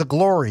is the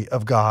glory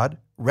of God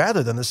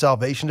rather than the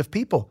salvation of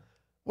people.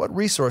 What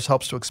resource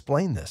helps to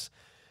explain this?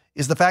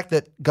 Is the fact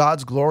that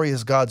God's glory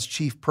is God's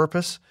chief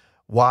purpose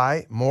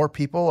why more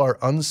people are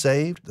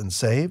unsaved than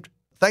saved?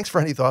 Thanks for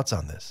any thoughts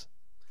on this.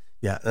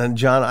 Yeah, and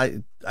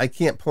John, I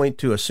can't point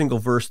to a single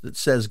verse that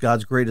says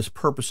God's greatest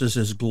purpose is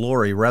his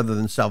glory rather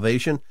than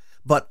salvation,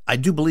 but I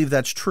do believe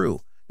that's true.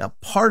 Now,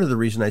 part of the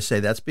reason I say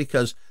that's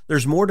because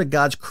there's more to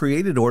God's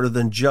created order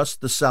than just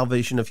the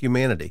salvation of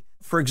humanity.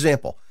 For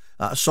example,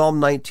 Psalm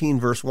 19,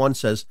 verse 1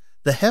 says,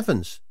 the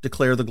heavens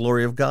declare the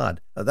glory of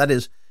God. That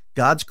is,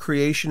 God's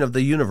creation of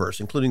the universe,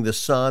 including the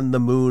sun, the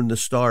moon, the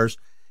stars,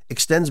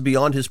 extends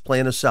beyond his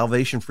plan of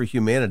salvation for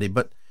humanity,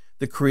 but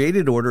the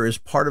created order is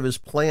part of his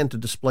plan to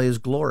display his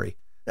glory.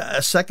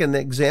 A second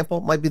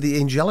example might be the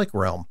angelic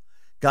realm.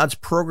 God's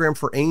program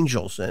for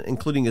angels,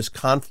 including his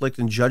conflict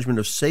and judgment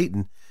of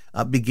Satan,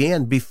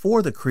 began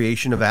before the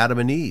creation of Adam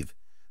and Eve.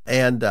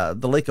 And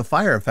the lake of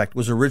fire, in fact,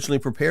 was originally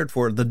prepared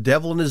for the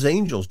devil and his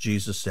angels,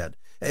 Jesus said.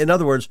 In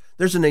other words,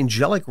 there's an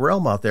angelic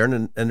realm out there,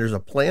 and there's a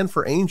plan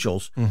for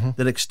angels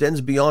that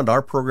extends beyond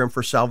our program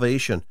for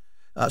salvation.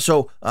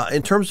 So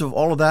in terms of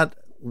all of that,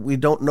 we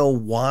don't know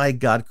why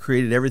God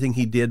created everything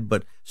he did,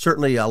 but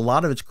certainly a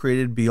lot of it's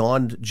created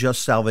beyond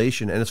just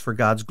salvation, and it's for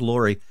God's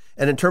glory.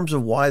 And in terms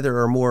of why there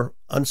are more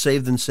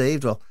unsaved than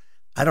saved, well,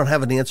 I don't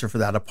have an answer for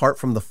that, apart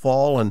from the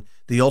fall and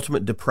the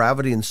ultimate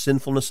depravity and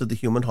sinfulness of the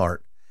human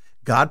heart.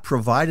 God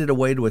provided a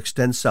way to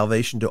extend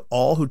salvation to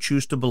all who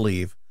choose to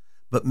believe,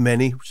 but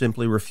many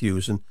simply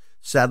refuse. And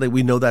sadly,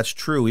 we know that's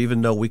true,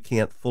 even though we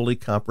can't fully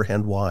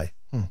comprehend why.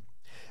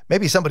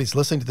 Maybe somebody's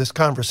listening to this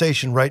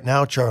conversation right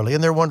now, Charlie,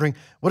 and they're wondering,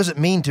 what does it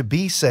mean to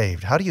be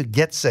saved? How do you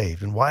get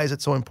saved, and why is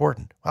it so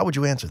important? How would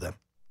you answer them?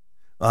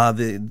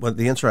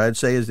 The answer I'd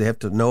say is they have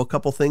to know a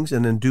couple things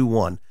and then do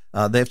one.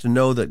 They have to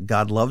know that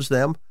God loves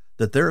them,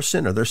 that they're a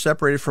sinner, they're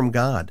separated from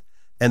God,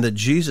 and that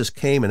Jesus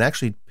came and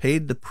actually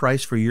paid the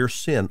price for your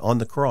sin on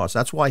the cross.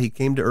 That's why he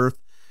came to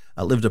earth,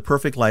 lived a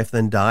perfect life,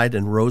 then died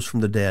and rose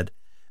from the dead.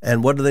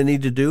 And what do they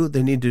need to do?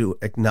 They need to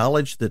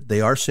acknowledge that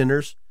they are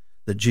sinners,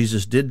 that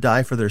Jesus did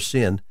die for their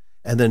sin,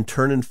 and then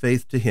turn in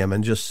faith to him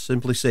and just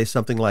simply say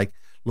something like,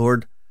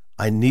 Lord,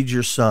 I need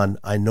your son.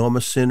 I know I'm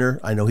a sinner.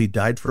 I know he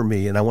died for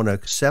me, and I want to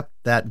accept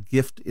that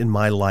gift in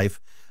my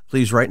life.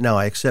 Please, right now,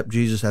 I accept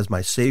Jesus as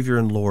my Savior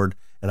and Lord,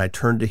 and I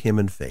turn to him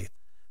in faith.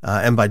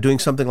 And by doing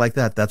something like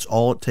that, that's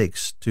all it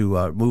takes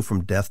to move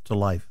from death to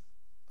life.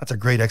 That's a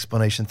great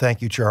explanation.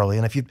 Thank you, Charlie.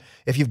 And if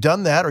you've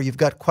done that, or you've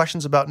got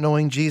questions about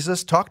knowing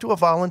Jesus, talk to a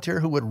volunteer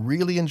who would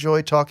really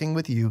enjoy talking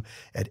with you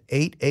at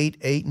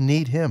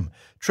 888-NEED-HIM,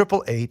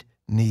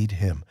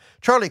 888-NEED-HIM.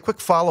 Charlie, quick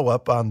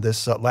follow-up on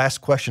this last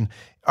question.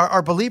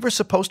 Are believers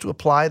supposed to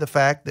apply the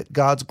fact that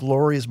God's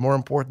glory is more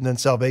important than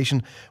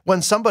salvation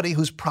when somebody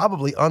who's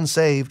probably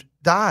unsaved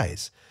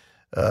dies?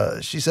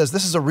 She says,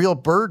 this is a real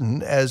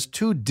burden, as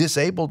 2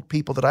 disabled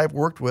people that I've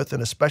worked with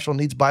in a special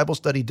needs Bible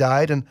study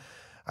died, and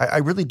I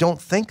really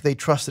don't think they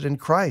trusted in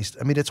Christ.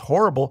 I mean, it's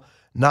horrible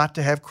not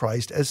to have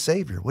Christ as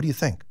Savior. What do you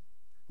think?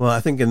 Well, I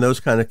think in those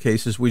kind of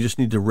cases, we just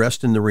need to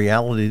rest in the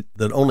reality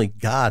that only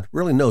God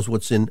really knows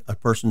what's in a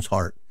person's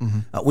heart.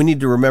 We need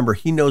to remember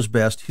he knows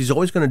best. He's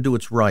always going to do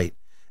what's right.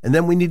 And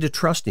then we need to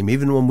trust him,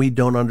 even when we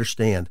don't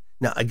understand.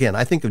 Now, again,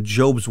 I think of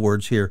Job's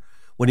words here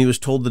when he was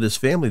told that his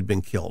family had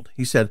been killed.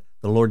 He said,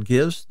 the Lord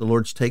gives, the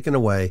Lord's taken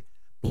away.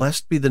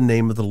 Blessed be the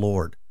name of the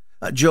Lord.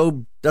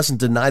 Job doesn't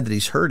deny that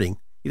he's hurting.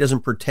 He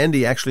doesn't pretend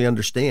he actually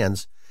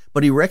understands,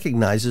 but he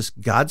recognizes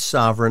God's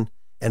sovereign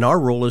And our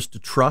role is to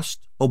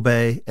trust,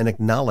 obey, and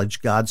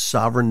acknowledge God's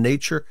sovereign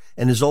nature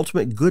and his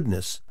ultimate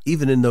goodness,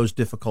 even in those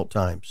difficult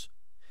times.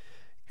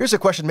 Here's a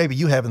question maybe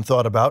you haven't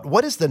thought about.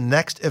 What is the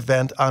next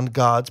event on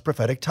God's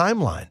prophetic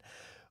timeline?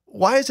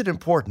 Why is it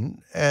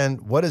important,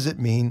 and what does it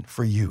mean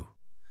for you?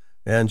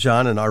 And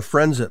John and our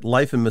friends at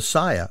Life in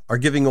Messiah are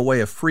giving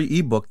away a free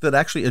ebook that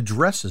actually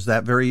addresses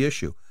that very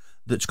issue.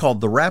 That's called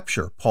The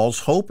Rapture,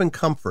 Paul's Hope and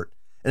Comfort.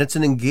 And it's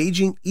an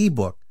engaging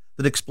ebook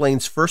that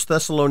explains 1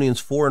 Thessalonians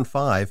 4 and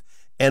 5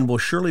 and will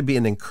surely be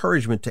an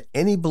encouragement to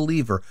any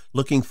believer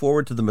looking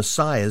forward to the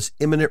Messiah's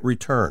imminent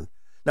return.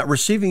 Now,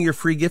 receiving your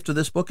free gift of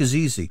this book is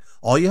easy.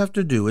 All you have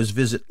to do is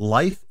visit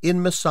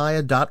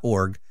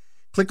lifeinmessiah.org,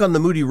 click on the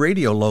Moody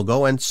Radio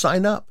logo, and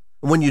sign up.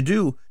 And when you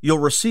do, you'll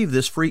receive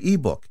this free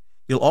ebook.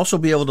 You'll also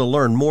be able to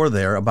learn more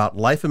there about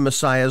Life in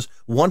Messiah's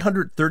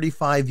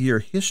 135-year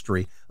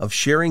history of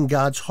sharing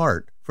God's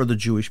heart for the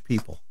Jewish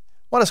people.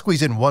 I want to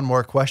squeeze in one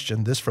more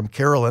question, this from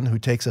Carolyn, who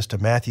takes us to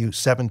Matthew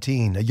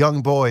 17. A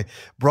young boy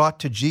brought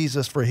to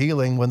Jesus for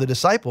healing when the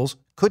disciples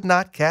could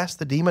not cast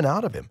the demon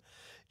out of him.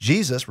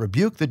 Jesus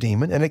rebuked the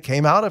demon, and it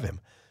came out of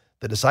him.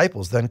 The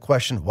disciples then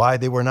questioned why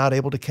they were not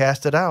able to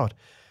cast it out.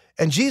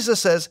 And Jesus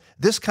says,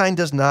 this kind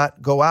does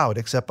not go out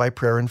except by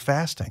prayer and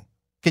fasting.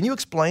 Can you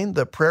explain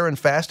the prayer and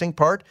fasting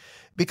part?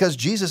 Because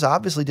Jesus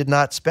obviously did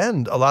not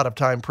spend a lot of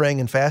time praying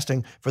and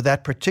fasting for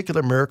that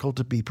particular miracle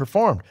to be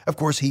performed. Of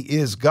course, he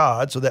is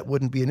God, so that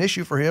wouldn't be an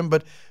issue for him,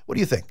 but what do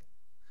you think?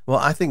 Well,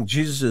 I think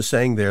Jesus is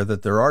saying there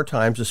that there are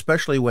times,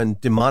 especially when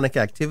demonic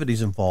activity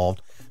is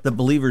involved, that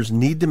believers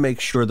need to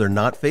make sure they're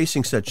not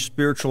facing such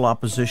spiritual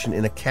opposition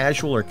in a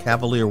casual or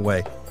cavalier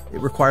way.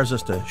 It requires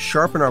us to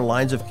sharpen our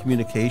lines of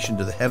communication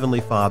to the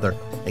Heavenly Father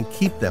and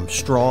keep them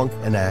strong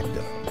and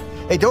active.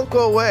 Hey, don't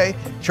go away.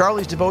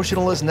 Charlie's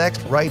devotional is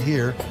next right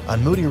here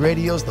on Moody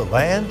Radio's The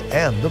Land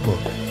and the Book.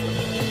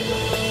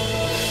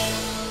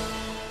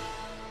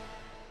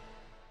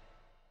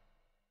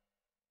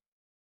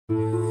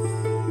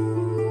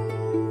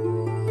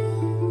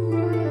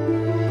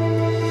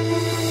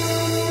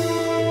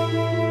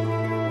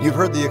 You've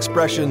heard the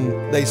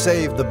expression, they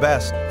save the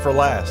best for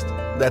last.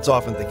 That's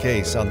often the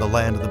case on The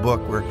Land of the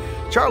Book, where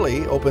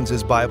Charlie opens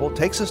his Bible,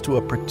 takes us to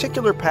a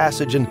particular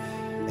passage, and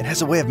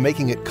has a way of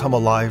making it come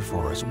alive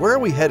for us. Where are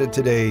we headed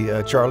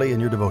today, Charlie, in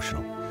your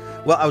devotional?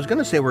 Well, I was going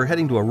to say we're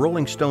heading to a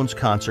Rolling Stones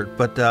concert,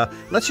 but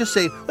let's just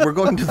say we're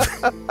going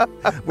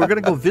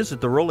to go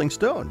visit the Rolling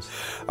Stones.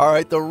 All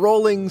right, the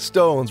Rolling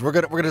Stones. We're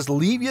gonna just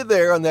leave you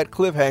there on that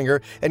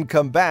cliffhanger and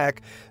come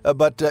back.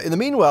 But in the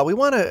meanwhile, we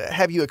want to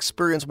have you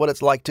experience what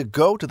it's like to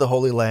go to the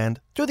Holy Land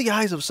through the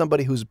eyes of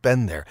somebody who's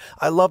been there.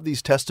 I love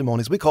these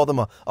testimonies. We call them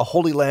a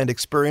Holy Land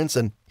experience,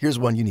 and here's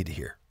one you need to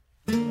hear.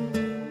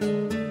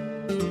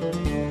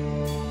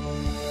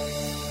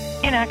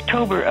 In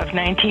October of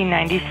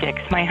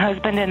 1996, my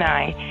husband and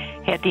I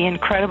had the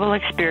incredible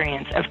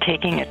experience of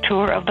taking a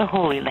tour of the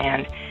Holy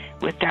Land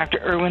with Dr.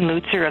 Erwin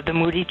Lutzer of the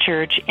Moody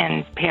Church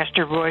and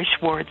Pastor Roy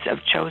Schwartz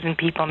of Chosen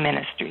People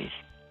Ministries.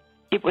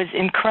 It was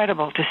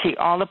incredible to see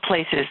all the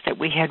places that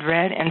we had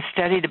read and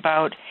studied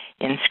about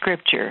in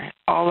Scripture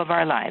all of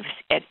our lives.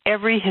 At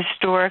every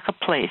historical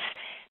place,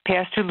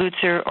 Pastor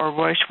Lutzer or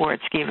Roy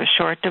Schwartz gave a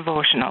short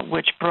devotional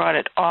which brought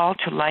it all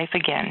to life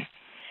again.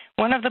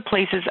 One of the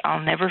places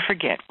I'll never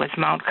forget was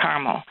Mount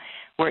Carmel,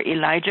 where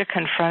Elijah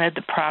confronted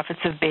the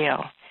prophets of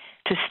Baal.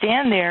 To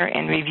stand there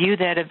and review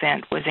that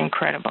event was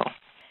incredible.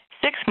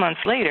 6 months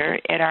later,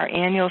 at our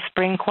annual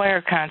spring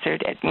choir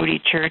concert at Moody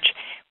Church,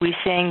 we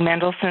sang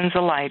Mendelssohn's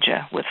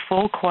Elijah with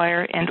full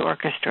choir and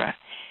orchestra.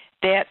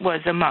 That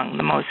was among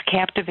the most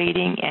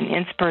captivating and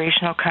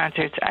inspirational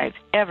concerts I've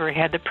ever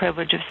had the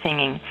privilege of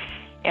singing.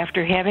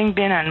 After having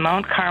been on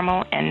Mount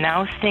Carmel and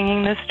now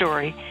singing the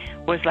story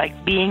was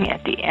like being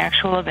at the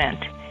actual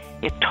event.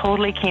 It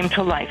totally came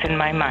to life in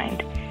my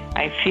mind.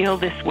 I feel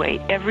this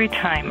way every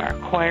time our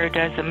choir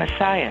does the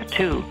Messiah,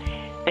 too.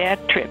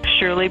 That trip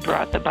surely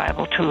brought the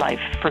Bible to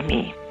life for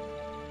me.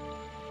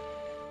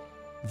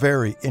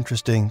 Very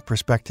interesting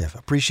perspective.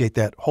 Appreciate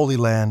that Holy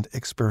Land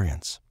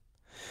experience.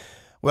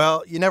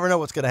 Well, you never know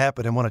what's going to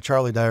happen in one of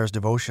Charlie Dyer's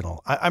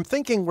devotional. I'm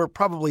thinking we're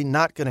probably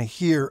not going to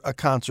hear a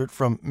concert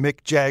from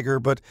Mick Jagger,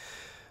 but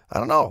I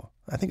don't know.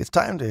 I think it's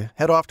time to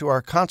head off to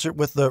our concert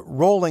with the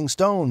Rolling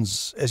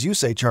Stones, as you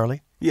say,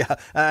 Charlie. Yeah,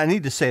 I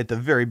need to say at the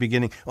very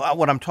beginning,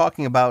 what I'm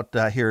talking about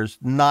here is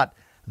not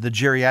the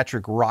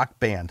geriatric rock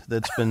band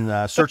that's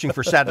been searching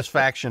for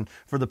satisfaction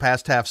for the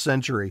past half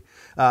century.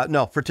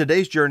 No, for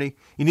today's journey,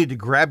 you need to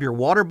grab your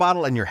water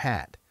bottle and your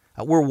hat.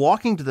 We're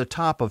walking to the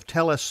top of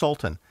Tel Es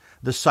Sultan,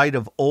 the site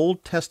of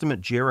Old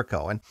Testament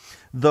Jericho. And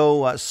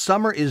though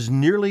summer is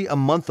nearly a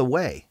month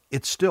away,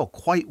 it's still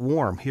quite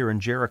warm here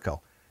in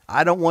Jericho.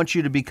 I don't want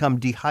you to become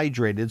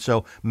dehydrated,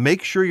 so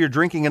make sure you're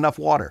drinking enough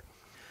water.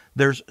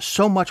 There's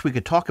so much we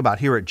could talk about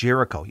here at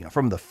Jericho,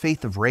 from the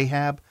faith of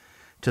Rahab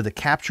to the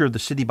capture of the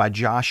city by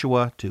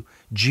Joshua to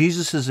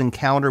Jesus'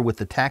 encounter with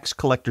the tax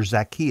collector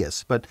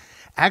Zacchaeus. But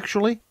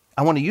actually,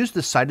 I want to use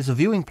this site as a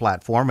viewing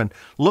platform and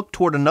look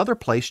toward another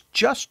place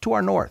just to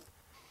our north.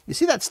 You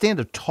see that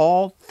stand of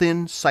tall,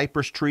 thin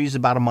cypress trees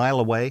about a mile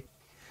away?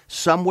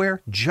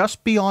 Somewhere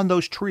just beyond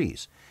those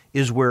trees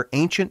is where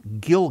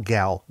ancient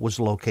Gilgal was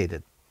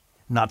located.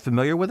 Not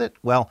familiar with it?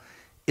 Well,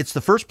 it's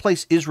the first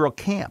place Israel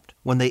camped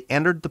when they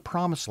entered the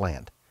Promised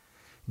Land.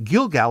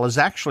 Gilgal is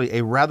actually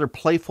a rather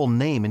playful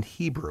name in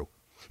Hebrew.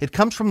 It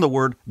comes from the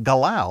word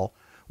galal,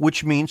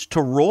 which means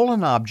to roll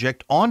an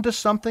object onto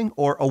something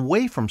or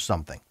away from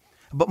something.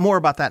 But more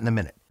about that in a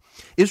minute.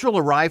 Israel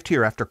arrived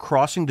here after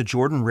crossing the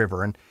Jordan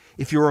River, and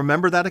if you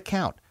remember that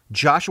account,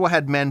 Joshua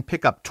had men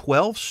pick up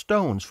 12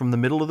 stones from the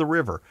middle of the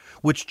river,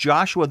 which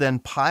Joshua then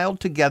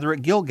piled together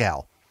at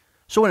Gilgal.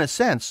 So in a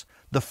sense,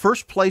 the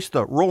first place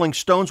the rolling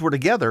stones were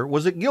together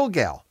was at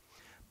Gilgal.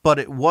 But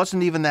it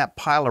wasn't even that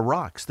pile of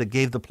rocks that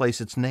gave the place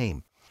its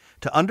name.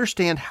 To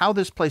understand how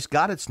this place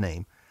got its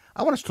name,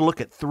 I want us to look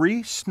at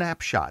 3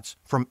 snapshots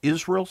from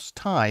Israel's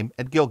time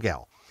at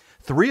Gilgal.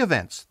 3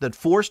 events that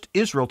forced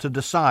Israel to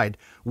decide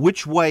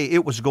which way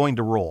it was going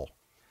to roll.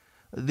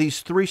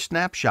 These 3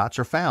 snapshots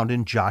are found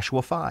in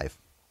Joshua 5.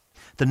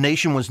 The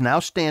nation was now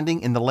standing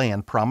in the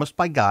land promised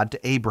by God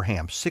to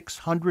Abraham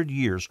 600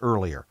 years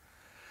earlier.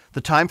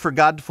 The time for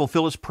God to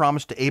fulfill his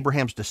promise to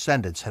Abraham's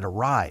descendants had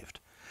arrived.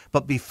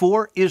 But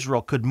before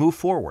Israel could move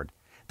forward,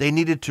 they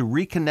needed to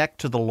reconnect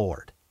to the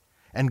Lord.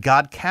 And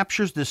God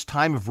captures this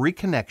time of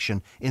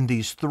reconnection in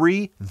these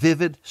 3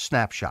 vivid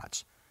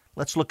snapshots.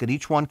 Let's look at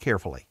each one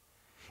carefully.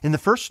 In the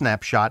first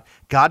snapshot,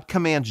 God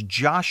commands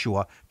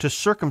Joshua to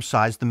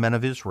circumcise the men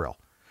of Israel.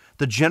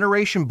 The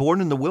generation born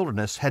in the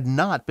wilderness had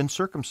not been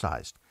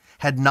circumcised,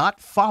 had not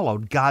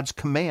followed God's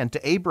command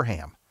to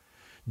Abraham.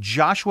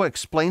 Joshua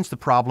explains the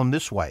problem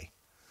this way.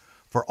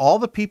 For all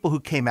the people who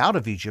came out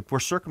of Egypt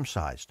were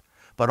circumcised,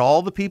 but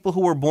all the people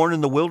who were born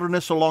in the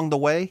wilderness along the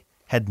way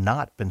had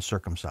not been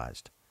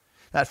circumcised.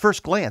 At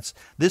first glance,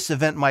 this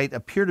event might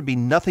appear to be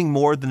nothing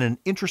more than an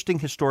interesting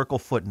historical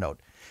footnote,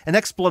 an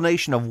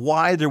explanation of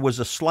why there was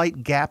a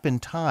slight gap in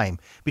time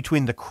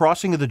between the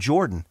crossing of the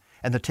Jordan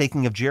and the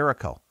taking of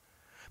Jericho.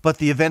 But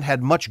the event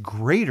had much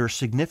greater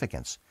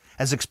significance,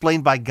 as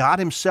explained by God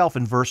himself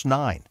in verse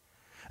 9.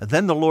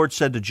 Then the Lord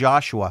said to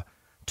Joshua,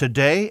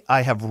 "Today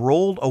I have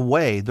rolled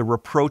away the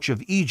reproach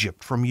of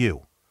Egypt from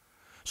you."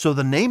 So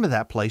the name of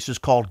that place is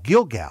called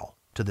Gilgal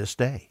to this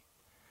day.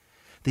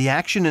 The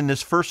action in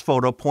this first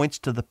photo points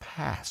to the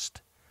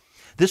past.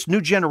 This new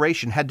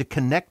generation had to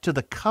connect to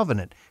the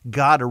covenant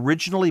God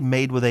originally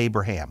made with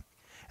Abraham,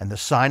 and the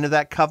sign of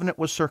that covenant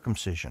was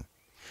circumcision.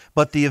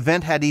 But the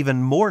event had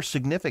even more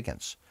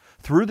significance.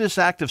 Through this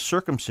act of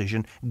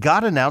circumcision,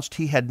 God announced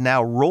he had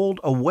now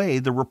rolled away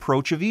the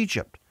reproach of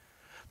Egypt.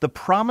 The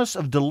promise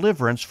of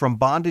deliverance from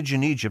bondage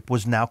in Egypt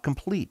was now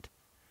complete.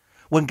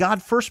 When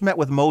God first met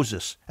with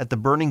Moses at the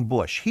burning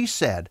bush, he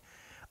said,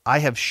 "I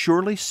have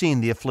surely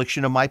seen the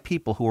affliction of my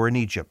people who are in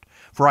Egypt,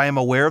 for I am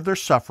aware of their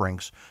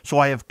sufferings, so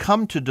I have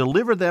come to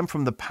deliver them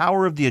from the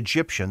power of the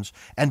Egyptians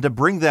and to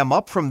bring them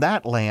up from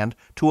that land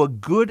to a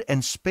good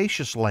and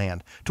spacious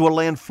land, to a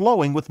land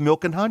flowing with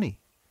milk and honey."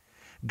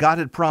 God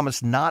had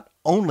promised not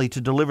only to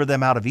deliver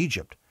them out of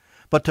Egypt,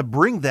 but to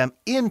bring them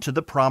into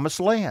the promised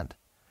land.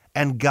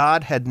 And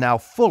God had now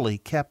fully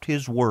kept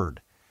his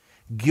word.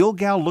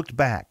 Gilgal looked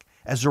back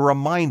as a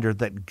reminder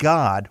that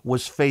God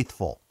was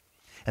faithful,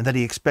 and that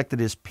he expected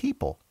his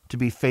people to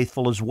be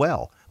faithful as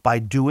well by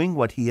doing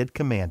what he had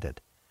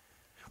commanded.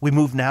 We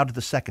move now to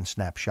the second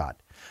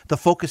snapshot. The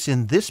focus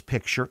in this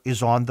picture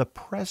is on the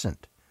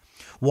present.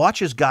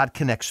 Watch as God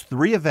connects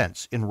 3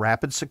 events in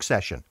rapid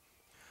succession.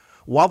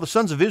 While the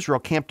sons of Israel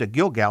camped at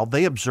Gilgal,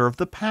 they observed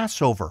the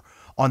Passover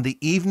on the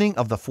evening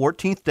of the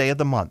 14th day of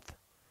the month.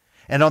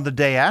 And on the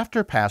day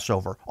after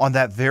Passover, on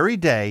that very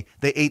day,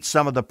 they ate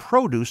some of the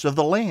produce of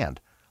the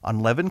land,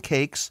 unleavened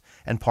cakes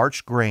and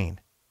parched grain.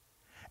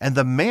 And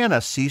the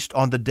manna ceased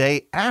on the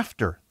day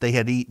after they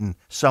had eaten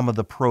some of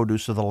the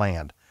produce of the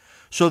land,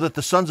 so that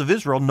the sons of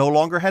Israel no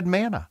longer had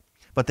manna,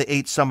 but they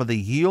ate some of the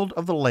yield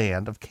of the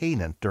land of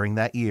Canaan during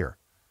that year.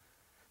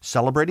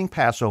 Celebrating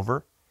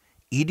Passover,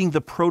 eating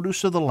the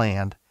produce of the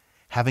land,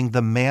 having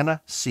the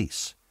manna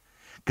cease.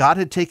 God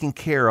had taken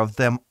care of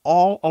them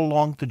all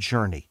along the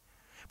journey,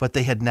 but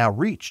they had now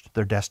reached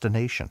their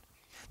destination.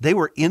 They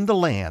were in the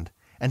land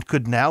and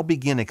could now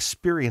begin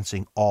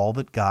experiencing all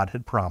that God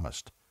had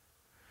promised.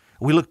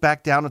 We look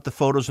back down at the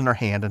photos in our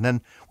hand, and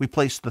then we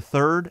place the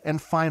third and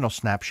final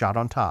snapshot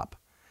on top.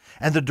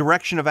 And the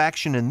direction of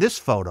action in this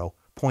photo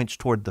points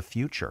toward the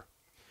future.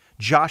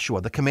 Joshua,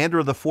 the commander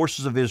of the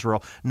forces of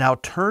Israel, now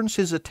turns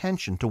his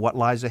attention to what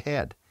lies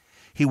ahead.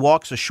 He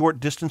walks a short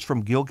distance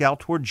from Gilgal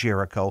toward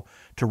Jericho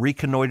to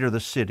reconnoiter the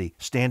city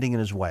standing in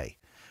his way.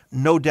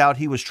 No doubt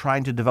he was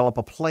trying to develop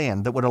a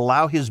plan that would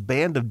allow his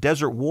band of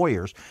desert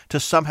warriors to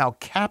somehow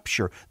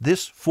capture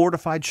this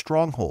fortified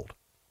stronghold.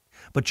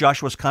 But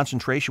Joshua's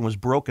concentration was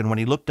broken when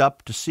he looked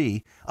up to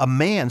see a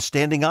man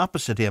standing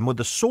opposite him with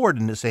a sword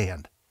in his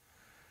hand.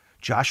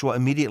 Joshua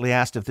immediately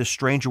asked if this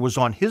stranger was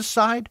on his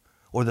side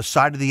or the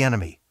side of the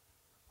enemy.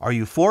 "Are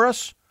you for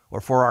us or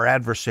for our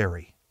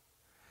adversary?"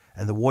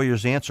 And the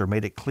warrior's answer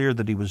made it clear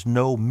that he was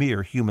no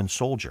mere human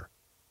soldier.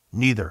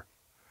 "Neither.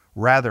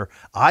 Rather,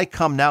 I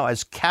come now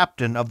as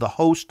captain of the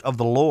host of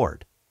the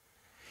Lord."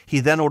 He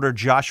then ordered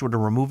Joshua to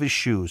remove his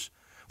shoes,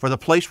 for the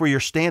place where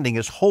you're standing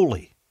is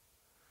holy.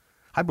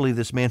 I believe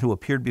this man who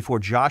appeared before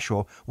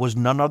Joshua was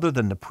none other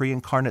than the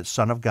pre-incarnate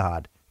Son of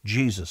God,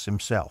 Jesus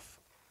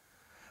himself.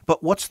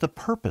 But what's the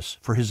purpose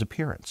for his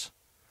appearance?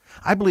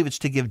 I believe it's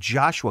to give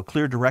Joshua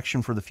clear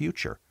direction for the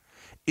future.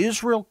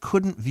 Israel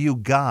couldn't view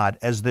God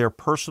as their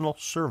personal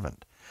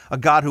servant, a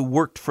God who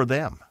worked for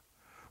them.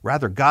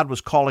 Rather, God was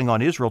calling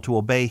on Israel to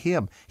obey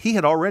him. He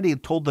had already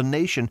told the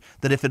nation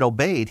that if it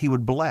obeyed, he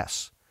would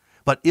bless.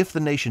 But if the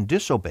nation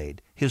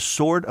disobeyed, his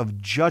sword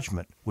of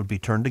judgment would be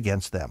turned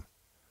against them.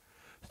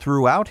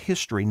 Throughout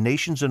history,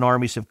 nations and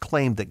armies have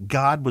claimed that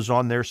God was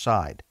on their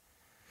side.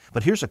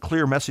 But here's a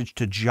clear message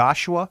to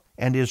Joshua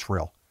and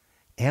Israel,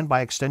 and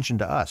by extension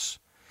to us.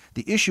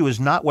 The issue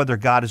is not whether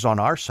God is on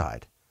our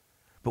side,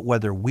 but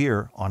whether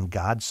we're on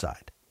God's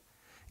side.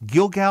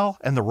 Gilgal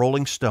and the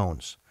Rolling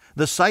Stones.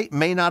 The site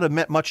may not have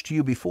meant much to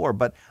you before,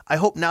 but I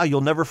hope now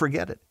you'll never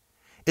forget it.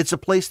 It's a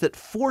place that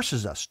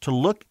forces us to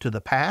look to the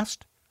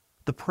past,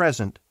 the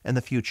present, and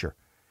the future.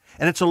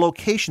 And it's a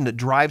location that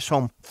drives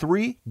home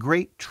three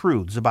great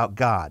truths about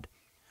God.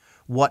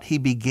 What he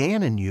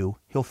began in you,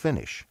 he'll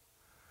finish.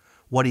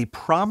 What he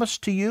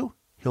promised to you,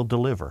 he'll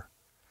deliver.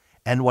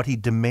 And what he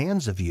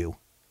demands of you,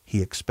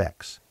 he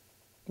expects.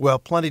 Well,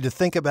 plenty to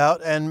think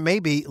about and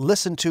maybe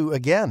listen to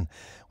again.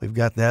 We've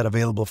got that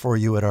available for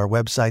you at our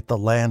website,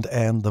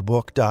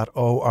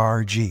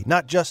 thelandandthebook.org.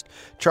 Not just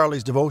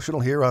Charlie's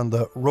devotional here on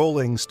the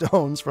Rolling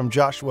Stones from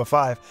Joshua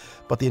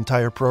 5, but the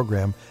entire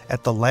program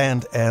at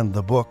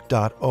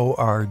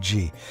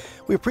thelandandthebook.org.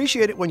 We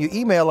appreciate it when you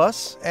email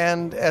us,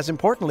 and as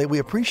importantly, we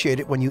appreciate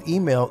it when you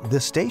email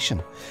this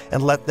station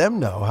and let them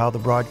know how the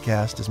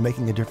broadcast is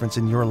making a difference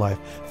in your life.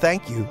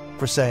 Thank you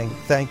for saying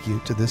thank you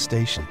to this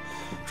station.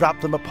 Drop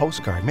them a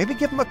postcard. Maybe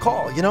give them a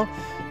call. You know,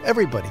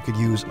 everybody could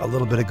use a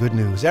little bit of good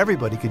news.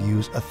 Everybody could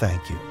use a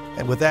thank you.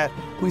 And with that,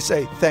 we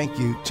say thank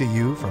you to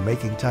you for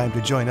making time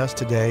to join us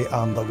today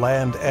on The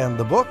Land and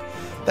the Book.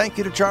 Thank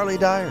you to Charlie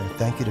Dyer.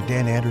 Thank you to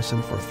Dan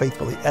Anderson for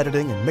faithfully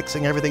editing and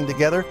mixing everything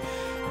together.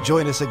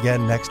 Join us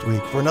again next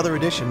week for another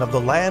edition of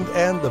The Land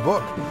and the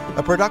Book,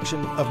 a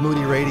production of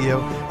Moody Radio,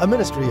 a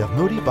ministry of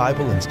Moody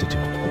Bible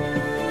Institute.